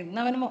இருக்கட்டும்,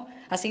 என்ன வேணுமோ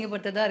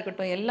அசிங்கப்படுத்துறதா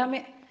இருக்கட்டும்,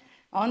 எல்லாமே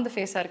ஆன் த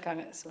ஃபேஸாக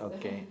இருக்காங்க.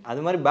 ஓகே, அது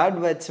மாதிரி பேட்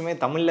வேர்ட்ஸுமே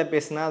தமிழில்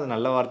பேசினா அது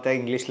நல்ல வார்த்தை,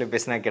 இங்கிலீஷில்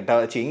பேசினா கெட்ட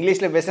வார்த்தை,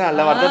 இங்கிலீஷில் பேசினா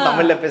நல்ல வார்த்தை,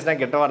 தமிழில் பேசினா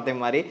கெட்ட வார்த்தை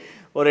மாதிரி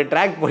ஒரு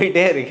ட்ராக்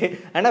போயிட்டே இருக்குது.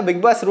 ஆனால்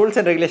big pass rules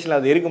and regulation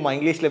அது இருக்குமா?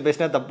 இங்கிலீஷில்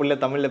பேசினா தப்பு இல்லை,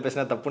 தமிழில்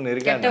பேசினா தப்புன்னு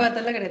இருக்கு. கெட்ட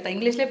வார்த்தைலாம் கிடையாது,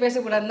 இங்கிலீஷ்லேயே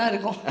பேசக்கூடாதுன்னு தான்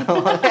இருக்கும்.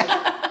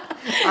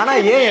 ஆனா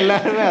ஏன்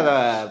எல்லாருமே அதை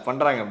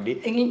பண்றாங்க அப்படி?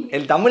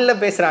 தமிழ்ல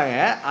பேசுறாங்க.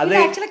 அது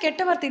ஆக்சுவலா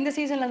கெட்ட வார்த்தை இந்த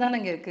சீசன்ல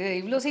தானங்க இருக்கு.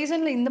 இவ்வளவு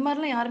சீசன்ல இந்த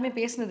மாதிரிலாம் யாருமே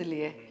பேசுனது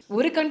இல்லையே.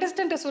 ஒரு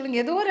கண்டஸ்டன்ட்ட சொல்லுங்க,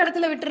 ஏதோ ஒரு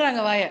இடத்துல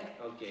விட்டுறாங்க வாய.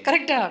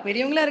 கரெக்டா?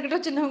 பெரியவங்களா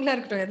இருக்கட்டும் சின்னவங்களா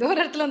இருக்கட்டும், ஏதோ ஒரு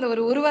இடத்துல அந்த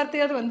ஒரு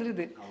வார்த்தையாவது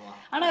வந்துருது.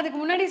 ஆனா அதுக்கு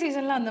முன்னாடி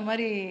சீசன்ல அந்த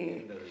மாதிரி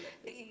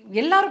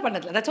எல்லாரும்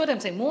பண்ணதில்லை. That's what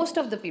I'm saying. Most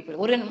of the people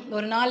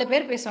ஒரு 4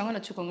 பேர் பேசுவாங்கன்னு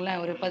வச்சுக்கோங்களேன்.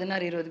 ஒரு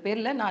 16-20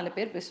 பேர்ல 4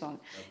 பேர் பேசுவாங்க.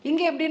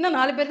 இங்க எப்படின்னா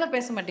 4 பேர் தான்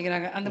பேச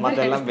மாட்டேங்கிறாங்க, அந்த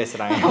மாதிரி எல்லாம்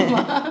பேசுறாங்க.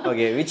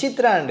 ஓகே,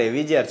 விசித்ரா அண்ட்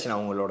விஜய் அர்ச்சனா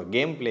அவங்களோட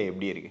கேம் பிளே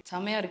எப்படி இருக்கு?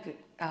 செமையா இருக்கு.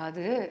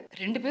 அது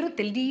 2 பேரும்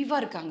தெளிவா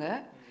இருக்காங்க.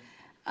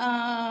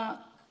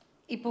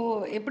 இப்போ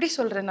எப்படி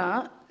சொல்றேன்னா,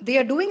 they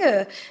are doing a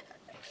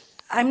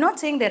I'm not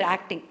saying they're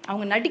acting.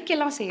 அவங்க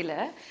நடிக்கலாம் செய்யல.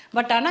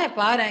 பட் ஆனால்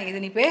பாரு, இது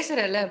நீ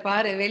பேசுறல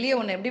பாரு, வெளியே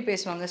உன்னை எப்படி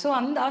பேசுவாங்க. ஸோ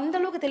அந்த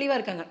அளவுக்கு தெளிவாக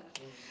இருக்காங்க.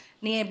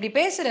 நீ எப்படி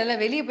பேசுறல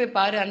வெளியே போய்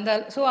பாரு.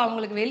 ஸோ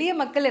அவங்களுக்கு வெளியே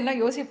மக்கள் என்ன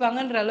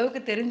யோசிப்பாங்கன்ற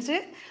அளவுக்கு தெரிஞ்சு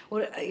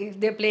ஒரு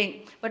they're playing.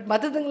 பட்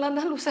மற்றதுங்களாம்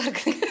தான் லூஸாக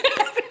இருக்குது.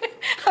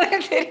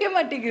 அது தெரிய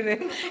மாட்டேங்குது.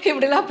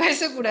 இப்படிலாம்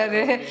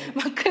பேசக்கூடாது,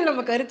 மக்கள்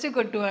நம்ம கரிச்சு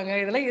கொட்டுவாங்க,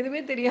 இதெல்லாம்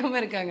எதுவுமே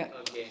தெரியாமல் இருக்காங்க.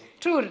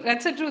 True,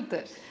 that's a truth.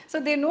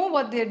 So they know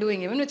what they're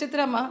doing. இவன்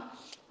விசித்ராமா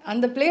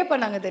அந்த ப்ளே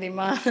பண்ணாங்க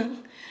தெரியுமா?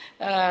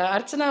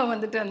 அர்ச்சனா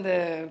வந்துட்டு அந்த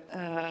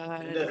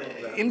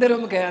இந்த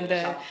ரூமுக்கு அந்த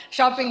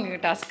ஷாப்பிங்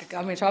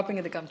டாஸ்க்கு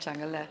ஷாப்பிங் இதுக்கு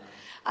அமிச்சாங்கல்ல,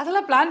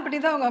 அதெல்லாம் பிளான் பண்ணி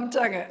தான் அவங்க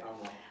அமிச்சாங்க.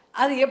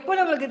 அது எப்போ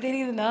நம்மளுக்கு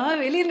தெரியுதுன்னா,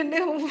 வெளியில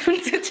இருந்தே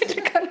சிரிச்சிட்டு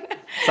இருக்காங்க.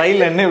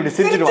 சைடுல என்ன இப்படி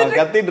சிரிச்சிடுவாங்க,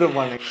 கத்திட்டு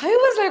இருப்பாங்க. I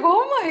was like oh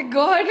my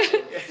God,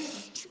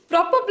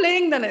 proper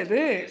playing தானே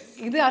இது.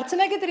 இது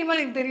அர்ச்சனாக்கே தெரியுமா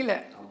எனக்கு தெரியல.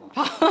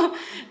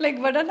 லைக்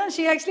பட் ஆனால்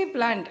ஷி ஆக்சுவலி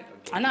பிளான்ட்.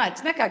 ஆனால்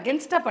அர்ச்சனாக்கு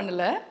அகேன்ஸ்டாக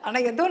பண்ணல.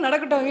 ஆனால் ஏதோ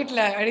நடக்கட்டும்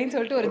வீட்டில் அப்படின்னு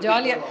சொல்லிட்டு ஒரு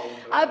ஜாலியாக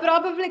அது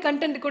ப்ராபப்ளி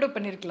கண்டென்ட் கூட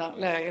பண்ணியிருக்கலாம்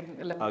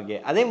இல்லை. ஓகே,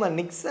 அதே மாதிரி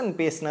நிக்சன்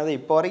பேசினது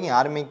இப்போ வரைக்கும்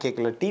யாருமே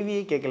கேட்கல,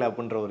 டிவியே கேட்கல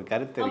அப்படின்ற ஒரு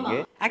கருத்து இருக்கு.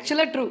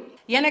 ஆக்சுவலாக ட்ரூ.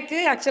 எனக்கு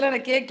ஆக்சுவலாக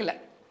நான் கேட்கல.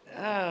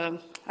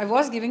 I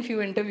was giving few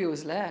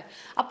இன்டர்வியூஸில்.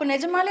 அப்போ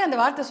நிஜமாலே அந்த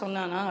வார்த்தை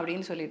சொன்னானா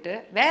அப்படின்னு சொல்லிட்டு,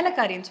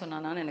 வேலைக்காரின்னு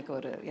சொன்னானான்னு எனக்கு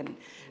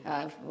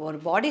ஒரு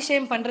பாடி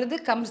ஷேம் பண்ணுறது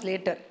கம்ஸ்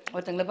லேட்டர்.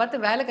 ஒருத்தங்களை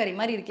பார்த்து வேலைக்காரி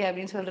மாதிரி இருக்கே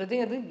அப்படின்னு சொல்கிறது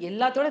அது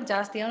எல்லாத்தோட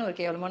ஜாஸ்தியான ஒரு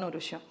கேவலமான ஒரு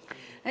விஷயம்.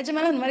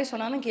 நிஜமாலே அந்த மாதிரி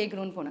சொன்னாலும்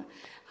கேட்கணும்னு போனேன்.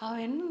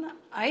 அவன் என்ன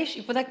ஐஷ்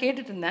இப்போ தான்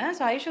கேட்டுட்டு இருந்தேன்.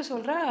 ஸோ ஐஷு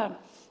சொல்கிறா,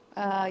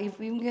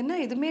 இவங்க என்ன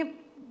எதுவுமே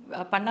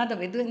பண்ணாத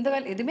இந்த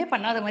வேலை எதுவுமே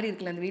பண்ணாத மாதிரி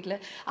இருக்குல்ல இந்த வீட்டில்.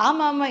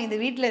 ஆமாம் இந்த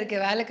வீட்டில் இருக்க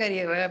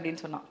வேலைக்காரியவை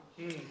அப்படின்னு சொன்னான்.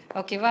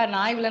 ஓகேவா,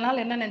 நான் இவ்வளோ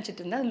நாள் என்ன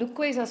நினச்சிட்டு இருந்தேன்,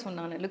 லுக் வைஸாக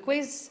சொன்னான். லுக்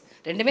வைஸ்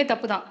ரெண்டுமே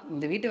தப்பு தான்.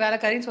 இந்த வீட்டு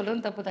வேலைக்காரின்னு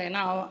சொல்கிறதும் தப்பு தான்.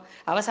 ஏன்னா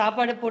அவன்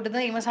சாப்பாடு போட்டு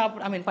தான்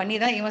இவன் பண்ணி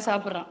தான் இவன்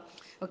சாப்பிட்றான்.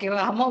 ஓகேவா,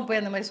 அம்மாவும் போய்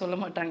அந்த மாதிரி சொல்ல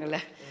மாட்டாங்கல்ல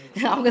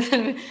அவங்க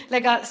தான்.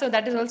 Like so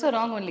that is also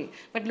wrong only.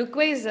 But look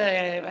wise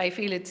I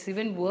feel it's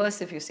even verse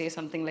if you say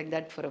something like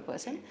that for a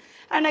person.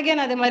 And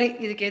again அதே மாதிரி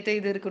இதுக்கேற்ற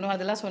இது இருக்கணும்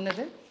அதெல்லாம்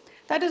சொன்னது,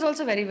 that is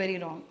also very very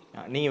wrong.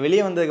 நீங்கள்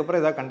வெளியே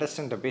வந்ததுக்கப்புறம் ஏதாவது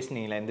கண்டஸ்டன்ட்டை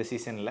பேசுனீங்களா இந்த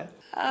சீசனில்?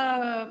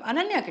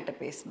 அனன்யா கிட்ட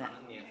பேசினேன்.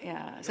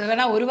 ஸோ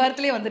வேணா ஒரு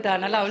வாரத்துலேயே வந்துட்டா,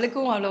 அதனால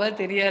அவளுக்கும் அவ்வளோவா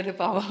தெரியாது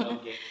பாவம்.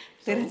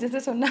 தெரிஞ்சது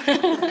சொன்னா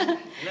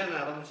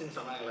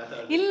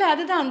இல்லை,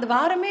 அதுதான் அந்த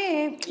வாரமே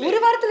ஒரு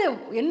வாரத்தில்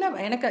என்ன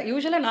எனக்கு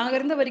யூஸ்வலாக நாங்கள்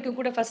இருந்த வரைக்கும்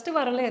கூட ஃபஸ்ட்டு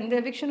வாரம்லாம் எந்த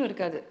எவிக்ஷனும்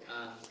இருக்காது.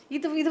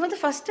 இது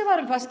வந்து ஃபஸ்ட்டு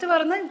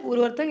வாரம் தான்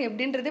ஒருத்தங்க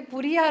எப்படின்றதே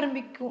புரிய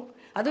ஆரம்பிக்கும்.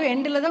 அதுவும்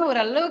எண்டில் தான் ஒரு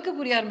அளவுக்கு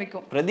புரிய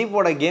ஆரம்பிக்கும்.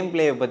 பிரதீப்போட கேம்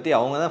பிளேயை பற்றி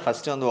அவங்க தான்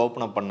ஃபஸ்ட்டு வந்து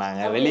ஓப்பன் அப்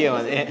பண்ணாங்க.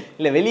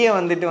 வெளியே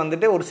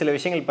வந்துட்டு ஒரு சில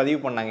விஷயங்கள் பதிவு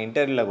பண்ணாங்க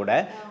இன்டர்வியூவில் கூட.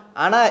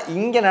 ஆனால்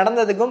இங்கே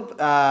நடந்ததுக்கும்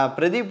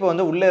பிரதீப்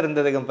வந்து உள்ளே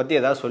இருந்ததுக்கும் பற்றி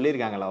ஏதாவது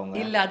சொல்லியிருக்காங்களா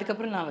அவங்க? இல்லை,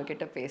 அதுக்கப்புறம் நான்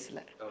அவகிட்ட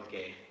பேசலை.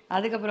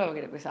 அதுக்கப்புறம்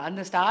அவகிட்ட பேச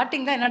அந்த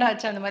ஸ்டார்டிங் தான் என்னடா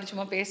ஆச்சு அந்த மாதிரி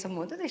சும்மா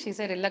பேசும்போது ஷி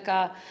சைட் இல்லைக்கா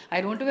I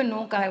don't even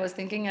நோக்கா, I was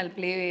thinking I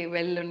play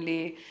well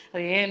only,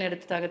 அது ஏன்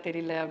எடுத்ததாக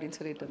தெரியல அப்படின்னு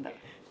சொல்லிட்டு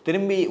இருந்தாங்க.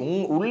 திரும்பி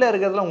உள்ளே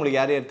இருக்கிறதுல உங்களுக்கு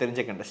யார் யார்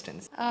தெரிஞ்ச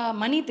கண்டஸ்டன்ஸ்?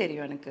 மணி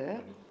தெரியும் எனக்கு,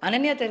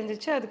 அனன்யா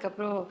தெரிஞ்சிச்சு,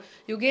 அதுக்கப்புறம்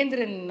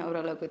யுகேந்திரன்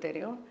ஓரளவுக்கு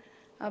தெரியும்,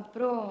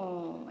 அப்புறம்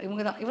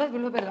இவங்க தான்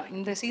இவ்வளோ பேர் தான்.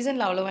 இந்த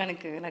சீசனில் அவ்வளோவா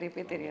எனக்கு நிறைய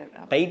பேர் தெரியாது.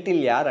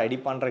 டைட்டில் யார்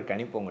அடிப்பான்ற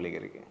கணிப்பு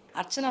உங்களுக்கு இருக்குது?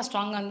 அர்ச்சனா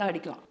ஸ்ட்ராங்காக இருந்தால்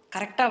அடிக்கலாம்.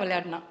 கரெக்டாக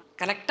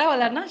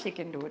விளையாடினா ஷி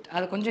கேன் டூ இட்.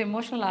 அது கொஞ்சம்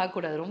எமோஷனல்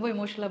ஆகக்கூடாது, ரொம்ப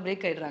எமோஷனலாக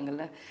break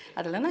ஆகிடுறாங்கல்ல,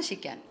 அதில்னா she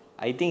can.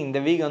 I think இந்த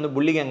வீக் வந்து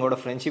புள்ளி கேங்கோட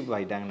ஃப்ரெண்ட்ஷிப்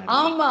ஆகிட்டாங்க.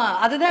 ஆமாம்,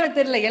 அதுதான் எனக்கு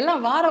தெரியல.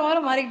 எல்லாம்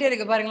வாரம் மாறிக்கிட்டே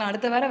இருக்கு பாருங்களேன்.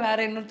 அடுத்த வாரம் வேற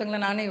இன்னொருத்தவங்களை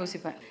நானே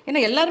யோசிப்பேன். ஏன்னா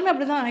எல்லாருமே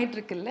அப்படி தான் ஆகிட்டு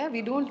இருக்குல்ல,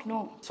 வி டோன்ட் நோ.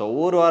 ஸோ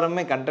ஒவ்வொரு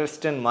வாரமே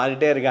கண்டஸ்டன்ட்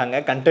மாறிட்டே இருக்காங்க,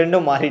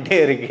 கண்டென்ட்டும் மாறிட்டே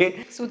இருக்கு,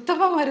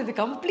 சுத்தமாக மாறுது,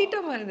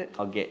 கம்ப்ளீட்டாக மாறுது.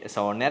 ஓகே,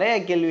 ஸோ நிறைய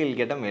கேள்விகள்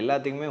கேட்டோம்,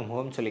 எல்லாத்துக்குமே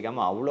முகம்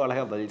சொல்லிக்காமல் அவ்வளோ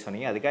அழகாக பதில்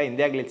சொன்னீங்க. அதுக்காக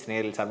இந்தியா கிளிட்ஸ்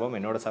நேரில் சார்பாகவும்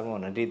என்னோட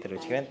சார்பாகவும் நன்றி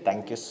தெரிவிச்சுக்கிறேன்.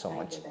 Thank you so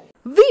much.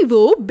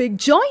 Vivo Big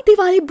Joy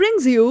Diwali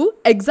brings you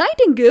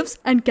exciting gifts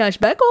and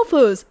cashback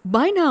offers.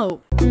 Buy now.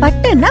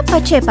 பட்டுன்னா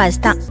Pachaiyappa's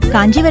தான்.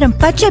 காஞ்சிபுரம்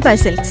பச்சையப்பா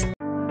சில்க்ஸ்.